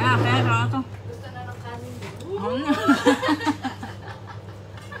 Pero ito. Gusto na ng kanin.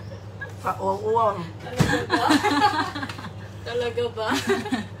 Pa-uwang. Talaga ba?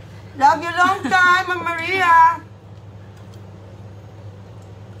 Love you long time, Ma'am Maria.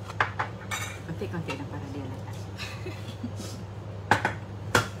 Konti-konti na para di alata.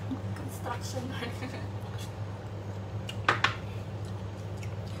 Construction work.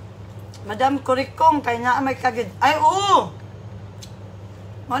 Madam Kurikong, kay na may kagid. Ay, oo!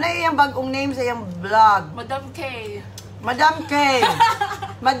 Muna iyang bagong name sa iyang vlog. Madam K. Madam K.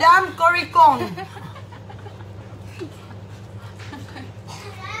 Madam Kurikong.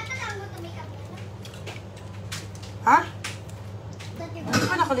 Ha? Hindi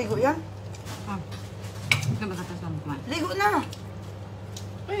pa nakaligo yan? Ito ba katas mo kumain? Ligo na.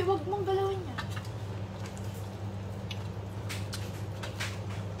 Ay, wag mong galawin yan.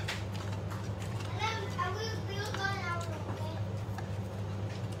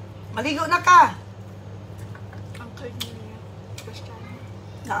 Maligo na ka. Ang curd niya. Question.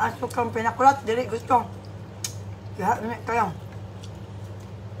 Naasok kang pinakulat. Dili gusto. Kaya, kayo.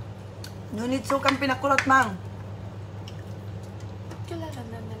 Nunit so kang pinakulat, ma'am. Kilala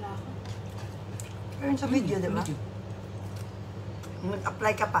na nila ako. Pero sa video, di ba?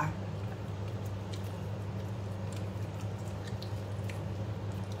 Nag-apply ka pa.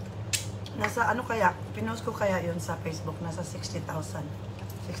 Nasa ano kaya, pinost ko kaya yun sa Facebook, nasa 60,000.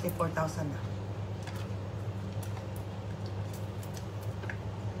 64,000 na.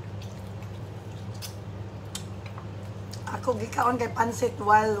 Ako gikaon kay pansit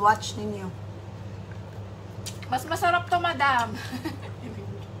while watch ninyo. Mas masarap to, madam.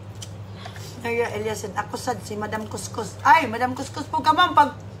 Naya Eliasin, ako sad si Madam Kuskus. Ay, Madam Kuskus po ka ma'am,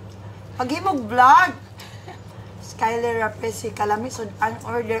 paghimog vlog. Skyler Rapesi, kalami, so ang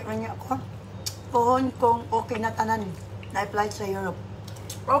order niya ako. Puhon kong okay na tanan. Na-apply sa Europe.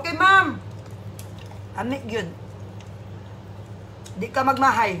 Okay, ma'am. Amik yun. Di ka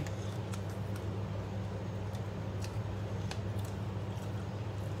magmahay.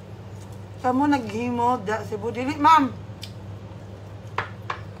 Kamu naghimo da si Budili, ma'am.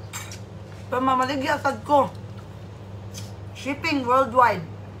 Pamamaligi asad ko. Shipping worldwide.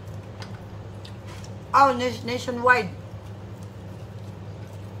 Oh, nationwide.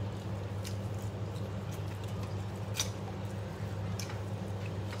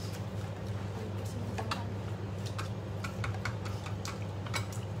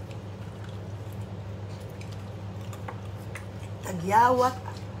 tagyawat.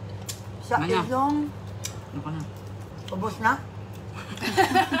 Sa Maya. ilong. Ano ka na? Ubos na?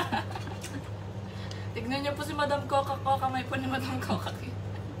 Tignan niyo po si Madam Coca ko. Kamay po ni Madam Coca.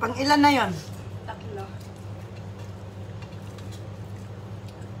 Pang ilan na yon? Tatlo.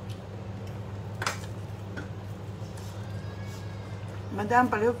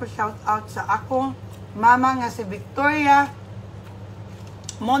 Madam, paliw po shout out sa akong mama nga si Victoria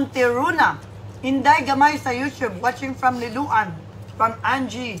Monteruna. Inday gamay sa YouTube. Watching from Liluan. From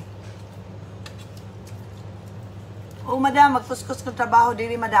Angie. Oh, madam, magkuskus ng trabaho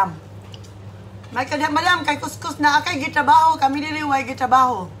diri, madam. May kadya, madam, kay kuskus na akay gitrabaho. Kami diri way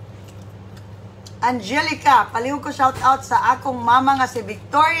gitrabaho. Angelica, paliw ko shout out sa akong mama nga si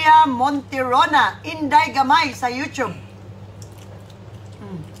Victoria Monterona. Inday gamay sa YouTube.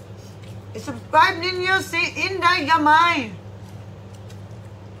 I-subscribe ninyo si Inday Gamay.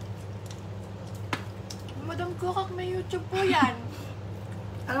 Madam Coca, may YouTube po yan.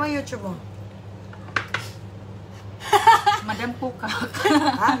 Ano ang YouTube mo? Madam Kuka.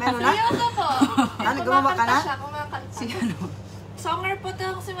 Ha? Meron na? Seryoso po. Ano, gumawa ka na? Siya, kumakanta. Si ano? Songer po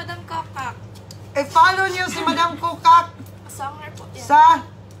to si Madam Coca. I-follow niyo si Madam Kukak Songer po yan. sa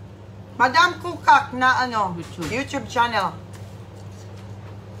Madam Kukak na ano, YouTube. YouTube channel.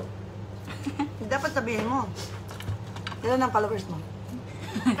 Dapat sabihin mo. Ilan ang followers mo?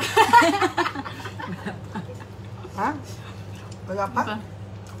 Ha? Wala pa?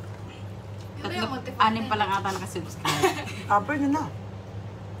 Tatlo, anim pa lang ata nakasubscribe. Pwede na.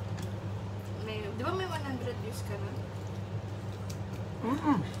 Di ba may 100 views ka na?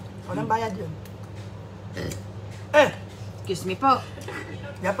 Walang bayad yun. Excuse me po.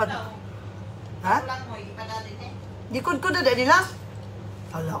 Dapat. Ha? Dikod ko na dahil nila.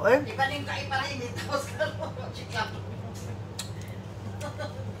 Hala, eh. Di ba rin kayo para hindi tapos ka mo?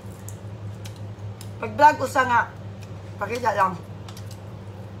 Pag vlog usa nga, pakita lang.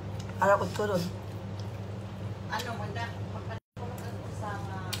 Alam ko ron. Ano mo na? Magpapulong ang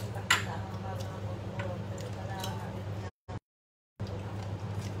usama. Pakita ang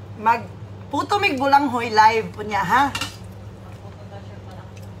Mag puto mig bulang hoy live punya ha.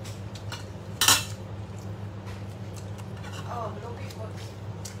 Oh, lugi po.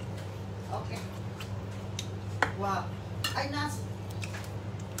 Okay. Wow. Ay, nas.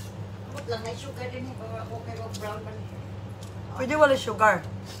 Amot lang, may sugar din eh. Okay, brown man. Pwede wala sugar.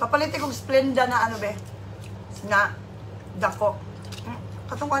 Papalitin kong Splenda na ano be. Na dako.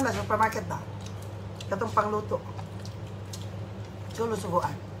 Katong kuan ba supermarket ba? Katong pangluto. Cholo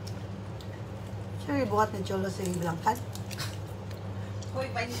suguan. Siyempre buhat ni Cholo sa Blancan.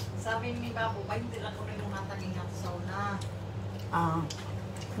 Hoy, sabi ni Babu, 20 lang ko rin yung mataging ang sauna.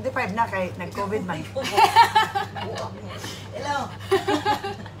 Hindi 5 na kay nag-COVID man. Hello.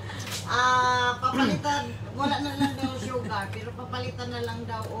 Papalitan, wala na lang daw sugar, pero papalitan na lang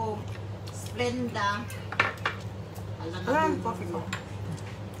daw o Splenda. Alam, coffee ko.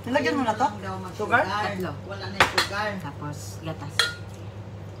 Nilagyan mo na to? Sugar? Tatlo. Wala na yung sugar. Tapos gatas.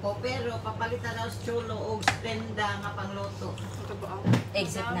 O pero papalitan daw sa chulo o Splenda nga pangluto.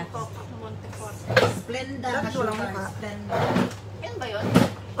 Exit na. Splenda nga Dapat walang sugar. mukha. Splenda. Yan ba yun?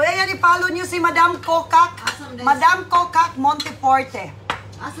 O yan, i-follow nyo si Madam Kokak. Asan din? Madam Kokak Monteforte.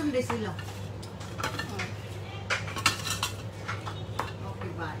 Asan din sila?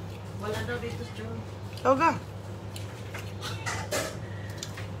 Okay, bye. Wala daw dito sa chulo. Toga.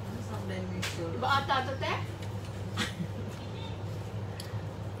 Asan din yung chulo? Ba ata ito, te?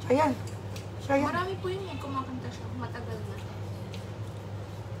 Ayan. Siya yan. Marami po yun yung kumakanta siya. Matagal na.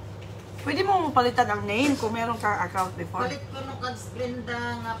 Pwede mo palitan ang name kung meron ka account before. Palit ko nung kag Splenda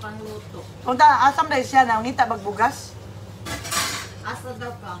nga pangluto. Punta, asam dahil siya na ngita magbugas. Asa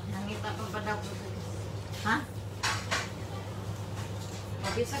daw ka? Nangita pa ba daw ko? Ha?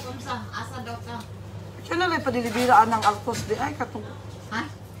 Mabisa kung sa, asa daw ka? Siya na lang padilibiraan ng altos di. Ay, katong... Ha?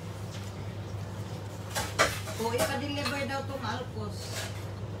 O ipa-deliver daw tong alkos.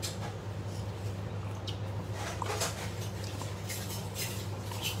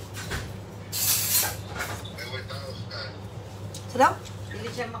 So daw?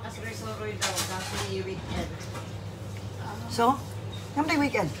 Hindi siya makasuroy-suroy daw kasi weekend. So? Yung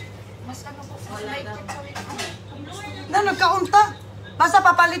weekend. Mas ano po sa Wala light daw. check sa weekend. Na, nagkaunta. Basta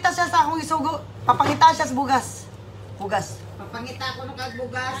papalitan siya sa akong isugo. Papangita siya sa bugas. Bugas. Papangita ko nung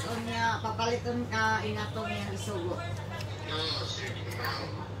kagbugas o niya papalitan ka inatong niyang isugo.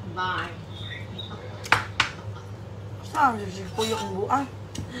 Bye. Saan? Si Puyo ang buang.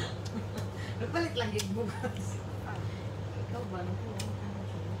 Nagpalit lang yung bugas. Ikaw ba?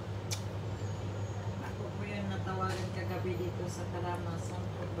 Ako po yung natawagan kagabi dito sa Karamasan.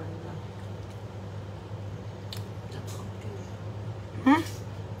 Banda. Hmm?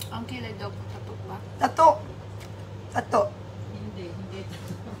 Ang kilay daw po tatok ba? Tato. Tato. Hindi.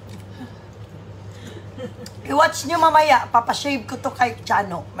 I-watch nyo mamaya, papashave ko to kay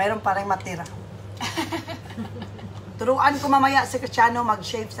Chano. Mayroon parang matira. Turuan ko mamaya si Chano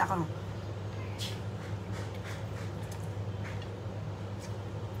mag-shave sa akin.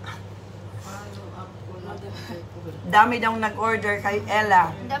 Follow up ko lang. Dami daw nag-order kay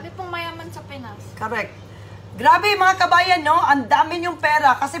Ella. Ang dami pong mayaman sa Pinas. Correct. Grabe mga kabayan, no? Ang dami yung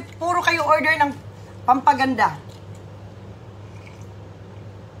pera kasi puro kayo order ng pampaganda.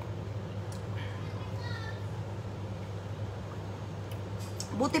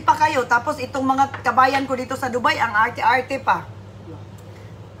 Buti pa kayo. Tapos itong mga kabayan ko dito sa Dubai, ang arte-arte pa.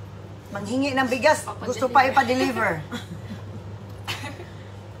 Manghingi ng bigas, gusto pa ipa-deliver.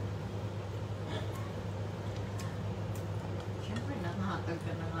 Siyempre, nakahatag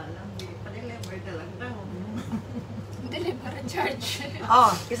ka na nga lang. Di pa-deliver talaga daw. Deliver charge.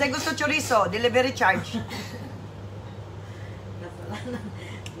 Oh, kasi gusto chorizo, delivery charge. Kasalanan.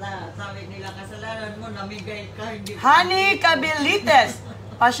 Sabi nila, kasalanan mo, namigay ka, hindi ka. Honey Cabilites,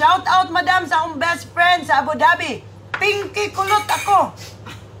 pa-shout out madam sa akong best friend sa Abu Dhabi. Pinky kulot ako.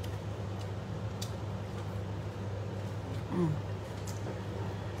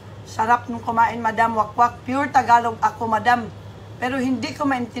 Sarap nung kumain, madam. Wakwak. Pure Tagalog ako, madam. Pero hindi ko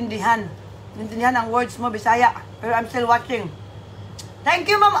maintindihan. Maintindihan ang words mo, Bisaya. Pero I'm still watching. Thank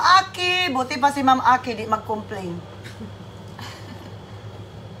you, Ma'am Aki. Buti pa si Ma'am Aki, di mag-complain.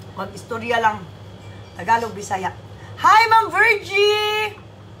 Mag-istorya lang. Tagalog, Bisaya. Hi, Ma'am Virgie!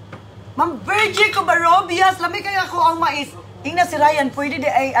 Ma'am Virgie Cobarobias. Lami kayo ako ang mais. Tingnan si Ryan, pwede di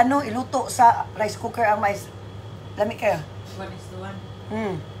ay iluto sa rice cooker ang mais. Lami kayo.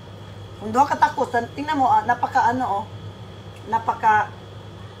 1:1. Kung doon ka takot, tingnan mo, napaka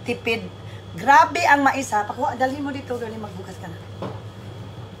tipid. Grabe ang mais ha. Pakuha, dalhin mo dito, dali magbukas ka na.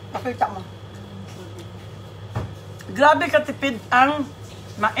 Pakita mo. Grabe katipid ang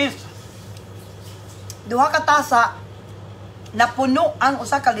mais. Duha ka tasa, napuno ang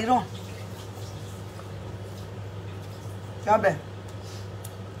usa ka liro. Grabe.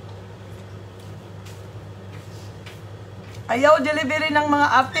 Ayaw delivery ng mga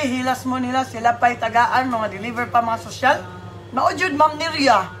ate, hilas mo nila, sila pa'y tagaan, mga deliver pa mga sosyal. Maujud, Ma'am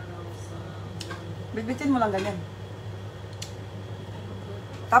Niria. Bitbitin mo lang ganyan.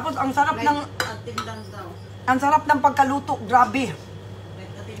 Tapos ang sarap ng Atindang daw. ang sarap ng pagkaluto, grabe.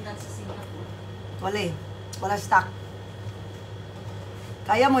 Atindang sa Singapore. Wala stock.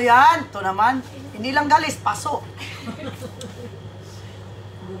 Kaya mo yan, ito naman. Hindi lang galis, paso.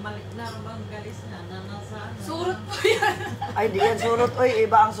 Bumalik na bang galis na nanasaan. Surot po yan. Ay, di yan surot. Oy,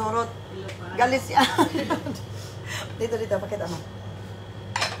 iba ang surot. Galis yan. dito, pakita mo.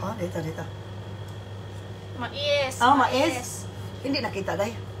 Oh, dito. Mais. Oh, mais. Hindi nakita,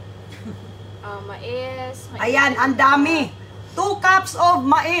 day. Mais. Ayan, ang dami. 2 cups of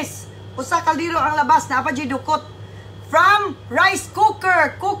mais. Usa kaldero ang labas na apa dukot. From rice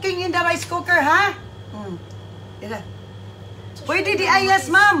cooker. Cooking in the rice cooker, ha? Ila. Pwede di ay, yes,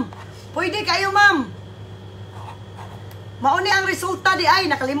 ma'am. Pwede kayo, ma'am. Mauni ang resulta di ay.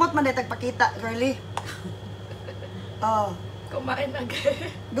 Nakalimot man dito pagpakita, girly. Oh. Kumain agad.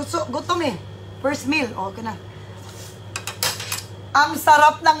 Gutom eh. First meal. Okay na. Ang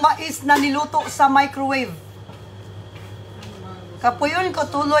sarap ng mais na niluto sa microwave. Kapuyon ko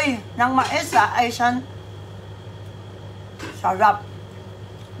tuloy ng mais ay siyang sarap.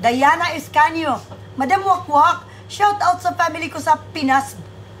 Diana Escanio. Madam Wakwak, shout out sa family ko sa Pinas.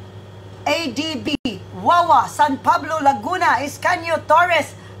 ADB, Wawa, San Pablo, Laguna, Escanio,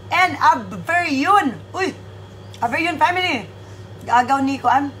 Torres, and Averion. Uy, Averion family. Gaagaw ni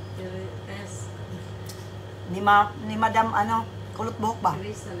Kuan. Yes. Ni Madam kulot buhok ba?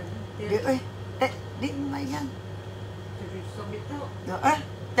 Grace talaga. Di may yan. So, bito.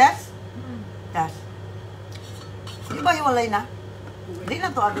 Tess? Tess. Di ba hiwalay na? Di na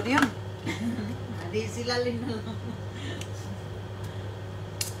to, agad yun. Di sila na lang.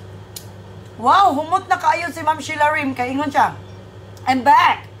 Wow, humot na kaayon si Ma'am Sheila Rim. Kaingon siya. I'm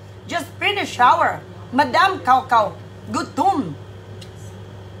back. Just finished shower. Madam Kaukaw. Gutom.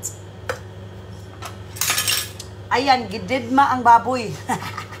 Ayan, gididma ang baboy.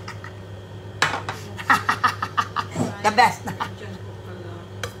 The best. Diyan po pala.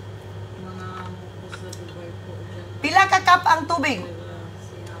 Mga mukos sa Dubai po. Diyan. Pila ka cup ang tubig?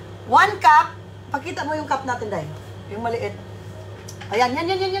 1 cup. Pakita mo yung cup natin, Day. Yung maliit. Ayan,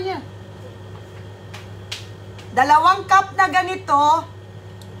 yan. 2 cup na ganito.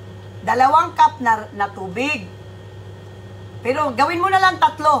 2 cup na tubig. Pero gawin mo na lang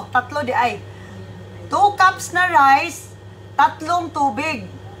 3. 3 di ay. 2 cups na rice. 3 tubig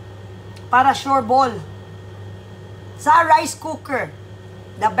para sure ball. Sa rice cooker,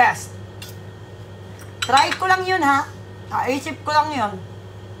 the best. Try ko lang yun ha. Isip ko lang yun.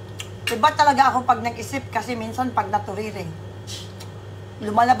 Iba talaga ako pag nag-isip kasi minsan pag naturiring,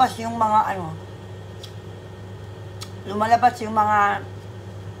 lumalabas yung mga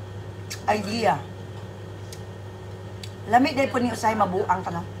idea. Lamig dahil po ni Usay mabuang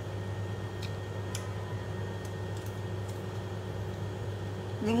ka na.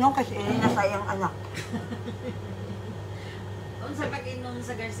 Lingaw kasi na sayang anak. Unsa pag-inom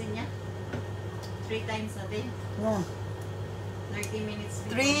sa Garcinia? 3 times a day? No. 30 minutes.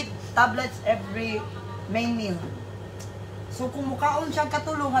 3 tablets every main meal. So kung mukaon siya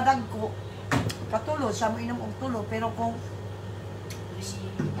katulo nga dagko, katulo siya mo inom og tulo, pero kung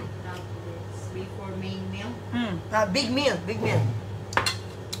 3 tablets before main meal. big meal.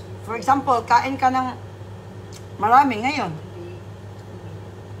 For example, kain ka ng marami ngayon.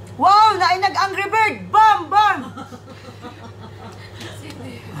 Wow! Naay nag-Angry Bird! Bam! Bam!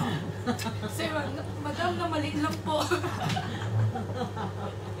 Sir, madam na maliit lang po.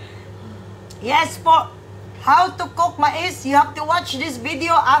 Yes po! How to cook mais? You have to watch this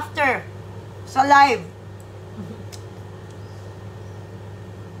video after sa live.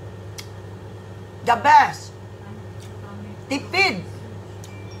 The best! Tipid!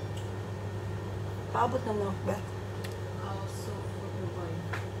 Paabot naman ako ba? Also for the boy.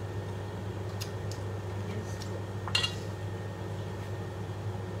 Yes po.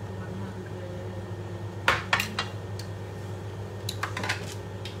 100.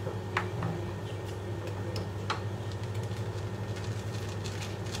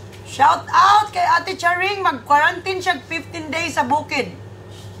 Shout out kay Ate Charing, mag-quarantine siya 15 days sa bukid.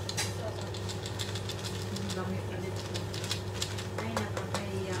 Dami pa dito. Ay,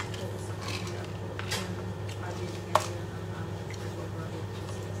 napapaiyak ko sa kanila po. Pagin ngayon ang aming pagbabago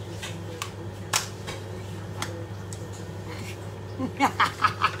po sa December po siya.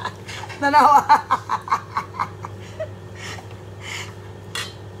 Nanawa.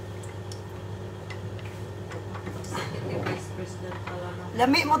 Vice President pala ng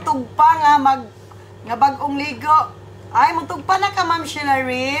Lami mo tugpa nga bagong ligo. Ay, mo tugpa na ka, Ma'am Sheila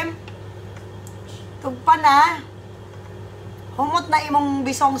Rim. Tugpa na. Humot na imong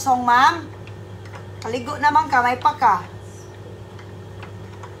bisong-song, ma'am. Kaligo naman ka, may pa ka.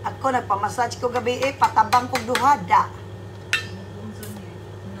 Ako, nagpamassage ko gabi patabang ko duhada. Bunso niya.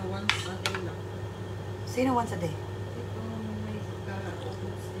 Na once a day lang. Sino once a day? Ito may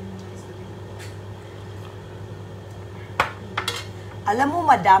kara-ubos din na isa din. Alam mo,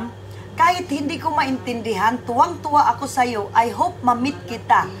 madam, kahit hindi ko maintindihan, tuwang-tuwa ako sa'yo. I hope ma-meet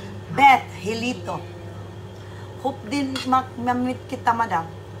kita. Beth Hilito. Hope din ma-meet kita, madam.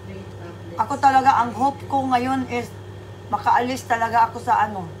 3 tablets. Ako talaga, ang hope ko ngayon is makaalis talaga ako sa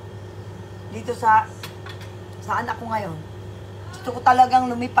dito saan ako ngayon. Gusto ko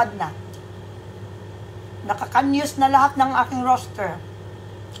talagang lumipad na. Nakakanyos na lahat ng aking roster.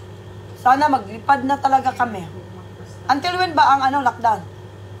 Sana maglipad na talaga kami. Until when ba ang lockdown?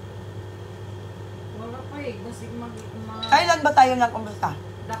 Wala pa eh. Kasi Kailan ba tayo nag-umpisa?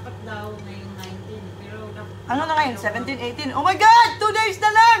 dapat daw ngayong 19. Pero dapat, Ano na ngayon? 17, 18? Oh my God! 2 days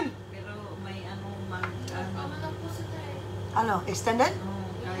na lang! Pero may Tama lang po sa tayo. Ano? Extended?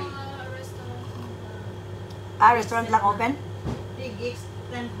 Yung kahit mga restaurant. Restaurant lang open?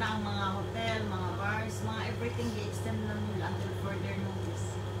 i-extend na ang mga hotel, mga bars, mga everything i-extend na nila until further notice.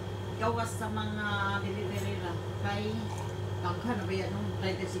 Gawas sa mga delivery lang. Kay, kagka na ba yan nung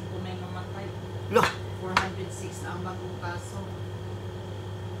 35 na yung namatay. Loh! 406 ang bagong kaso.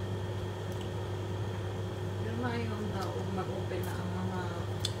 Pero ngayon daw, mag-open na ang mga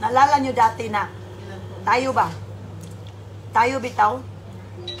Naalala nyo dati na ilan po. tayo ba? Tayo bitaw?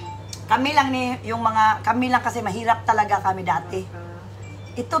 Kami lang kami lang kasi mahirap talaga kami dati.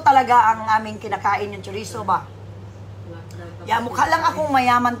 Ito talaga ang aming kinakain yung chorizo ba? Mukha lang akong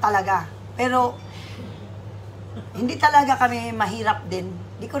mayaman talaga. Pero, hindi talaga kami mahirap din.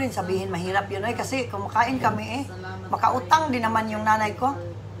 Hindi ko rin sabihin mahirap yun kasi kumakain kami makautang din naman yung nanay ko.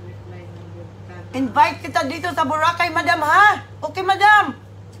 Invite kita dito sa Boracay, madam ha? Okay, madam?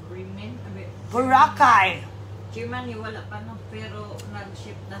 Boracay. Chairman, wala pa no, pero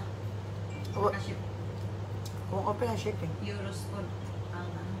nag-ship na. Nag-ship. Kung open ang shipping. Euros po ang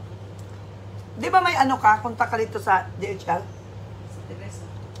Di ba may kontak ka dito sa DHL? sa Teresa.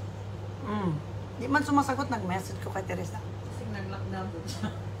 Di man sumasagot, nag-message ko kay Teresa. Kasi nag-lockdown po siya.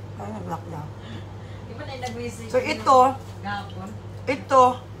 Ay, nag-lockdown. Di ba na nag-message? So ito, Gapon.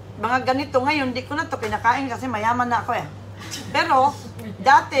 mga ganito ngayon, di ko na to kinakain kasi mayaman na ako Pero,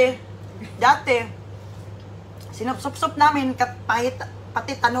 dati, Sinupsup-sup namin, pahit,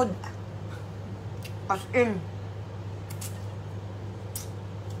 pati tanod. As in.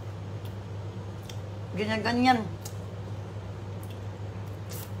 Ginaganyan.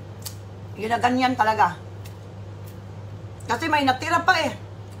 Ginaganyan talaga. Kasi may natira pa eh.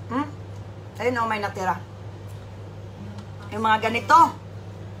 Ayun o, may natira. Yung mga ganito.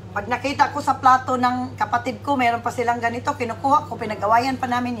 Pag nakita ko sa plato ng kapatid ko, meron pa silang ganito, kinukuha ko, pinag-awayan pa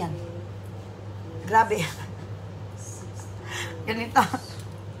namin yan. Grabe. Ganito.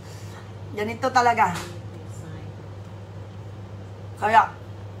 Ganito talaga. Kaya,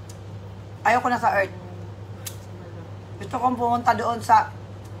 ayoko na sa Earth. Gusto kong pumunta doon sa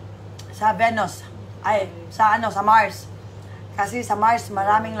Venus. Ay, sa Mars. Kasi sa Mars,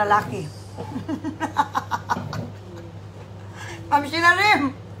 maraming lalaki. Ma'am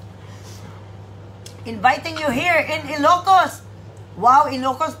Shinarim, inviting you here in Ilocos. Wow,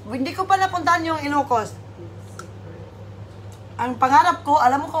 Ilocos. Hindi ko pa napuntahan yung Ilocos. Ang pangarap ko,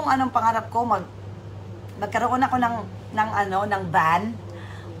 alam mo kung anong pangarap ko? Magkaroon ako ng van.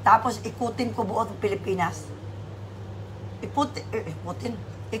 Tapos ikutin ko buong Pilipinas.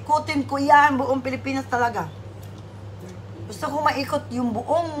 Ikutin ko yan buong Pilipinas talaga. Gusto ko maikot yung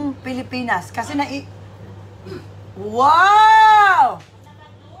buong Pilipinas. Kasi wow!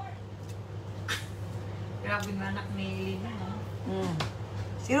 Grabe ng anak ni Elena.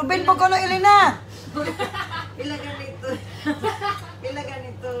 Si Ruben po ko na Elena. Pila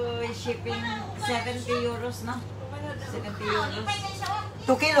ganito shipping 70 euros na. 70 euros.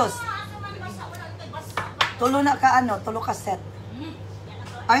 2 kilos. Tulo ka set.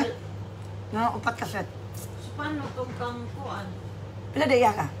 Ay, upat ka set. So, paano itong kang kuan? Pila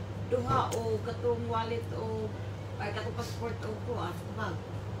daya ka? Duha o katong wallet o ay katong passport o kuan? Bag.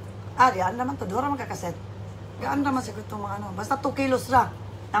 Diyan naman to. Dura magkakaset. Gaan naman siguro itong mga Basta 2 kilos ra.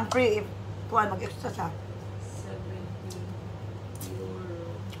 Ang free, kuan, mag-extra siya. 70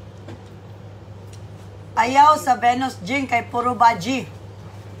 euro. Ayaw sa Venus Jing kay puro baji.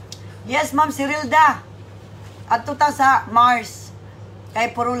 Yes, Ma'am Cirilda. At tuta sa Mars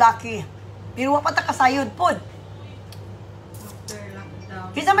kay puro laki. Pero wa pa ta kasayod pod. After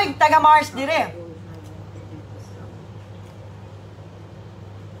lockdown. Kisa may taga Mars dire.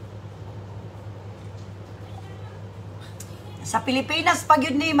 Sa Pilipinas pag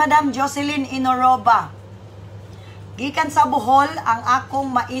yun ni Madam Jocelyn Inoroba. Gikan sa Bohol ang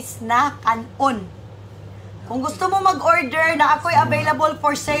akong mais na kanon. Kung gusto mo mag-order na ako'y available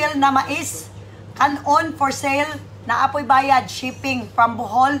for sale na mais, kanon for sale, na apoy bayad, shipping from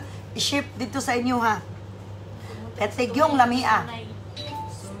Bohol, i-ship dito sa inyo ha. Petigyong lamia.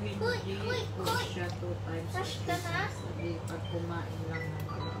 So, hindi ko siya 2 times. Fresh ka na? Sabi, pag kumain lang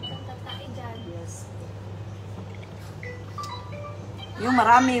ng Tatain dyan. yes. Yung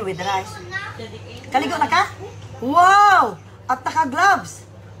marami with rice. Dedicated. Kaligo na ka? Wow! At naka-gloves.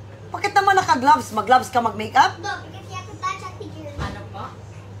 Bakit naman naka-gloves? Mag-gloves ka mag-makeup? Ano po?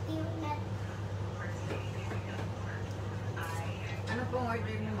 Ano pong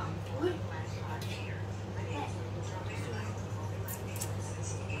order niyo, ma'am?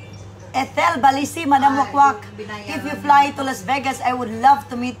 Ethel Balisi, Madam Wakwak. If you fly to Las Vegas, I would love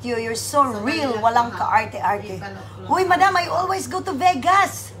to meet you. You're so real. Walang ka-arte-arte. Uy, Madam, I always go to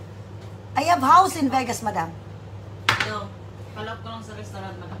Vegas. I have house in Vegas, Madam. No. Palap ko lang sa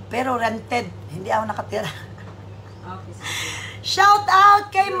restaurant, madam. Pero rented. Hindi ako nakatira. Okay, sige. Shout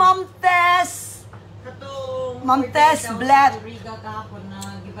out kay Ma'am Tess. Katong Ma'am order Tess daw sa Blatt. Riga kahapon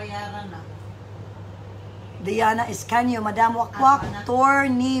na gibayaran na. Diana Escanio, Madam Wakwak, tour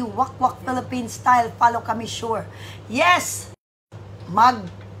ni Wakwak Philippine Style. Follow kami, sure. Yes!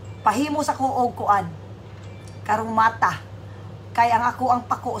 Magpahimo sa kuog kuan. Karong mata. Kay ang ako ang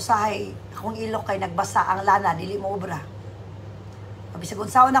pako usahay, akong ilok kay nagbasa ang lana, dili mo obra. Bisag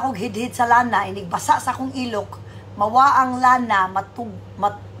unsaon akong hidhid sa lana, inigbasa sa akong ilok, mawa ang lana,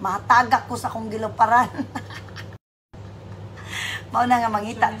 mahatagak ko sa akong giluparan. Mao na nga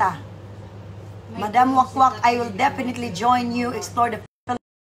mangita ta. Madam Wakwak, I will definitely join you, explore the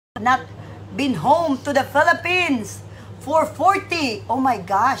Philippines. Not been home to the Philippines for 40. Oh my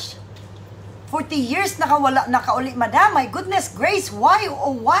gosh. 40 years nakauli, Madam. My goodness grace, why?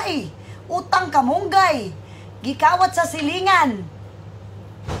 Oh, why? Utang kamunggay. Gikawat sa silingan.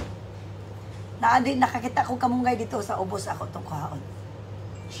 Nakakita ko kamunggay dito sa ubos ako itong kuhaon.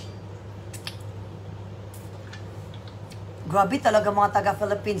 Grabe talaga mga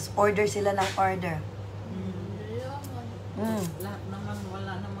taga-Philippines. Order sila ng order. Lahat naman,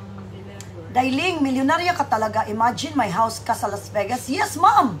 wala namang mag-deliver. Dailing, milyonarya ka talaga. Imagine, may house ka sa Las Vegas. Yes,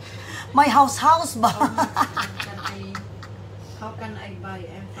 ma'am! May house ba? How can I buy?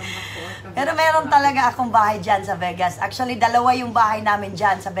 I'm from Baco or Cavite. Pero meron talaga akong bahay dyan sa Vegas. Actually, dalawa yung bahay namin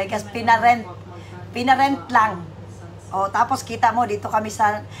dyan sa Vegas. Pinarent lang. O, tapos kita mo, dito kami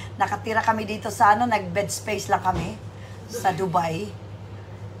sa, nakatira kami dito sa ano, nag-bed space lang kami. Sa Dubai.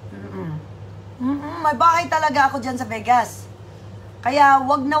 May bahay talaga ako dyan sa Vegas. Kaya,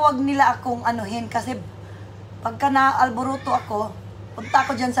 wag na wag nila akong anuhin. Kasi, pagka na-alboruto ako, punta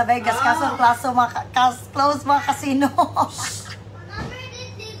ako dyan sa Vegas. Kaso, close mga casino. Remember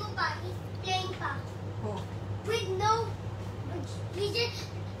this Lego pa? He's playing pa. With no... We just...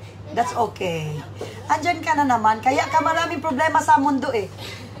 That's okay. Andyan ka na naman. Kaya ka maraming problema sa mundo eh.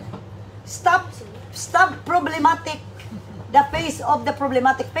 Stop problematic. The face of the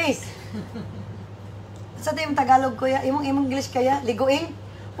problematic face. Sa yung Tagalog kuya, imong English kaya, liguing?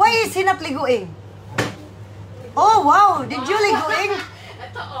 Why is he not liguing? Oh wow, did you liguing?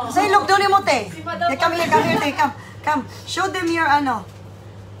 Say look doon mo te. Come here, come. Show them your ano.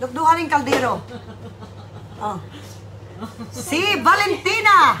 Look duha ring kaldero. Oh. Si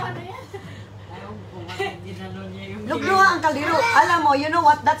Valentina! Look duha ang kaldero. Alam mo, you know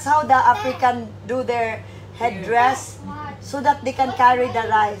what? That's how the African do their headdress so that they can carry the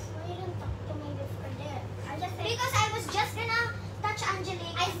rice. Why you didn't talk to me before that? Because I was just gonna touch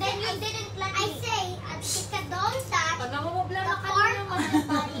Angelique. Then you didn't let me. I say, because don't touch. Pag namumubla The na part kanina of the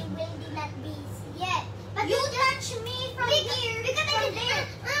body will not be yet. But you touch me from here. Because I did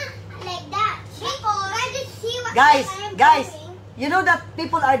like that. Because I did see what Guys, I am guys, doing. you know that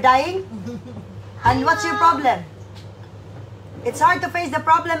people are dying? And what's your problem? It's hard to face the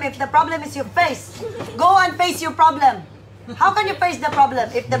problem if the problem is your face. Go and face your problem. How can you face the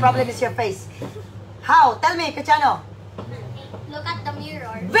problem if the problem is your face? How? Tell me, Kachano. Look at the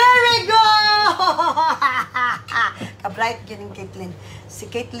mirror. Very good! Ka-bright yun yung Caitlyn. Si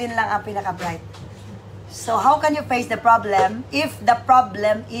Caitlyn lang ang pinaka-bright. So, how can you face the problem if the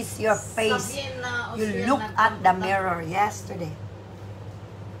problem is your face? You look at the mirror yesterday.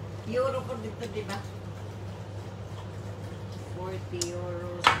 Euro po dito, di ba? 40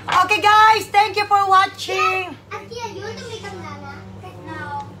 euros. Okay, guys, thank you for watching. Atia, you want to make up Nana?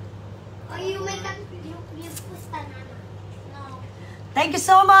 No. Or you make up, you push the Nana? No. Thank you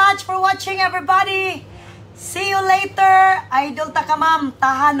so much for watching, everybody. See you later. Idol ta ka, ma'am.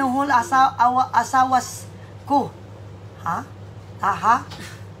 Taha nuhol asawas ko. Ha? Taha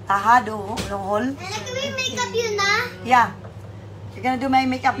nuhol. Nana, can we make up you na? Yeah. You're gonna do my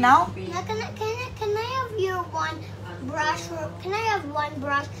makeup now? Now, can I have your one brush? Or can I have one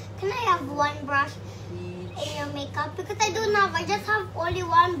brush? Can I have one brush in your makeup? Because I don't have. I just have only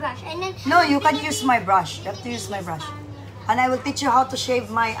one brush. And then No, you can use my brush. You have to use my brush. And I will teach you how to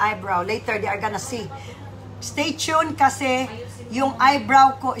shave my eyebrow. Later, they are gonna see. Stay tuned kasi yung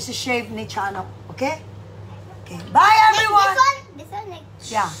eyebrow ko is shave ni Chano. Okay? Okay. Bye, everyone! This one, like,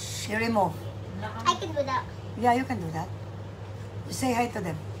 Yeah, you remove. I can do that. Yeah, you can do that. You say hi to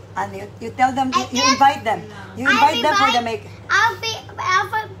them. And you tell them, I you can- invite them. You invite them for the make. Who's this?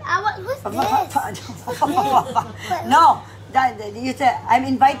 No, you say, I'm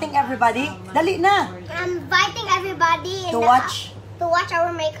inviting everybody. Dali na. I'm inviting everybody in To watch? to watch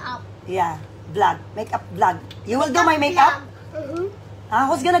our makeup. Yeah, vlog. Makeup vlog. You will do my makeup? Mm-hmm.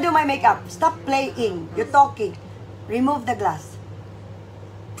 Who's gonna do my makeup? Stop playing. You're talking. Remove the glass.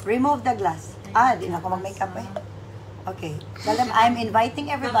 Remove the glass. Di na ako mag-makeup eh. Okay. Tell them I'm inviting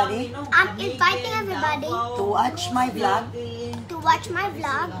everybody I'm inviting everybody to watch my vlog to watch my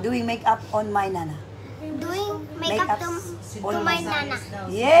vlog doing makeup on my Nana. doing makeup to on my Nana.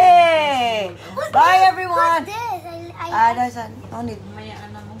 Yay! Bye everyone! Who's this? There's no need. Maya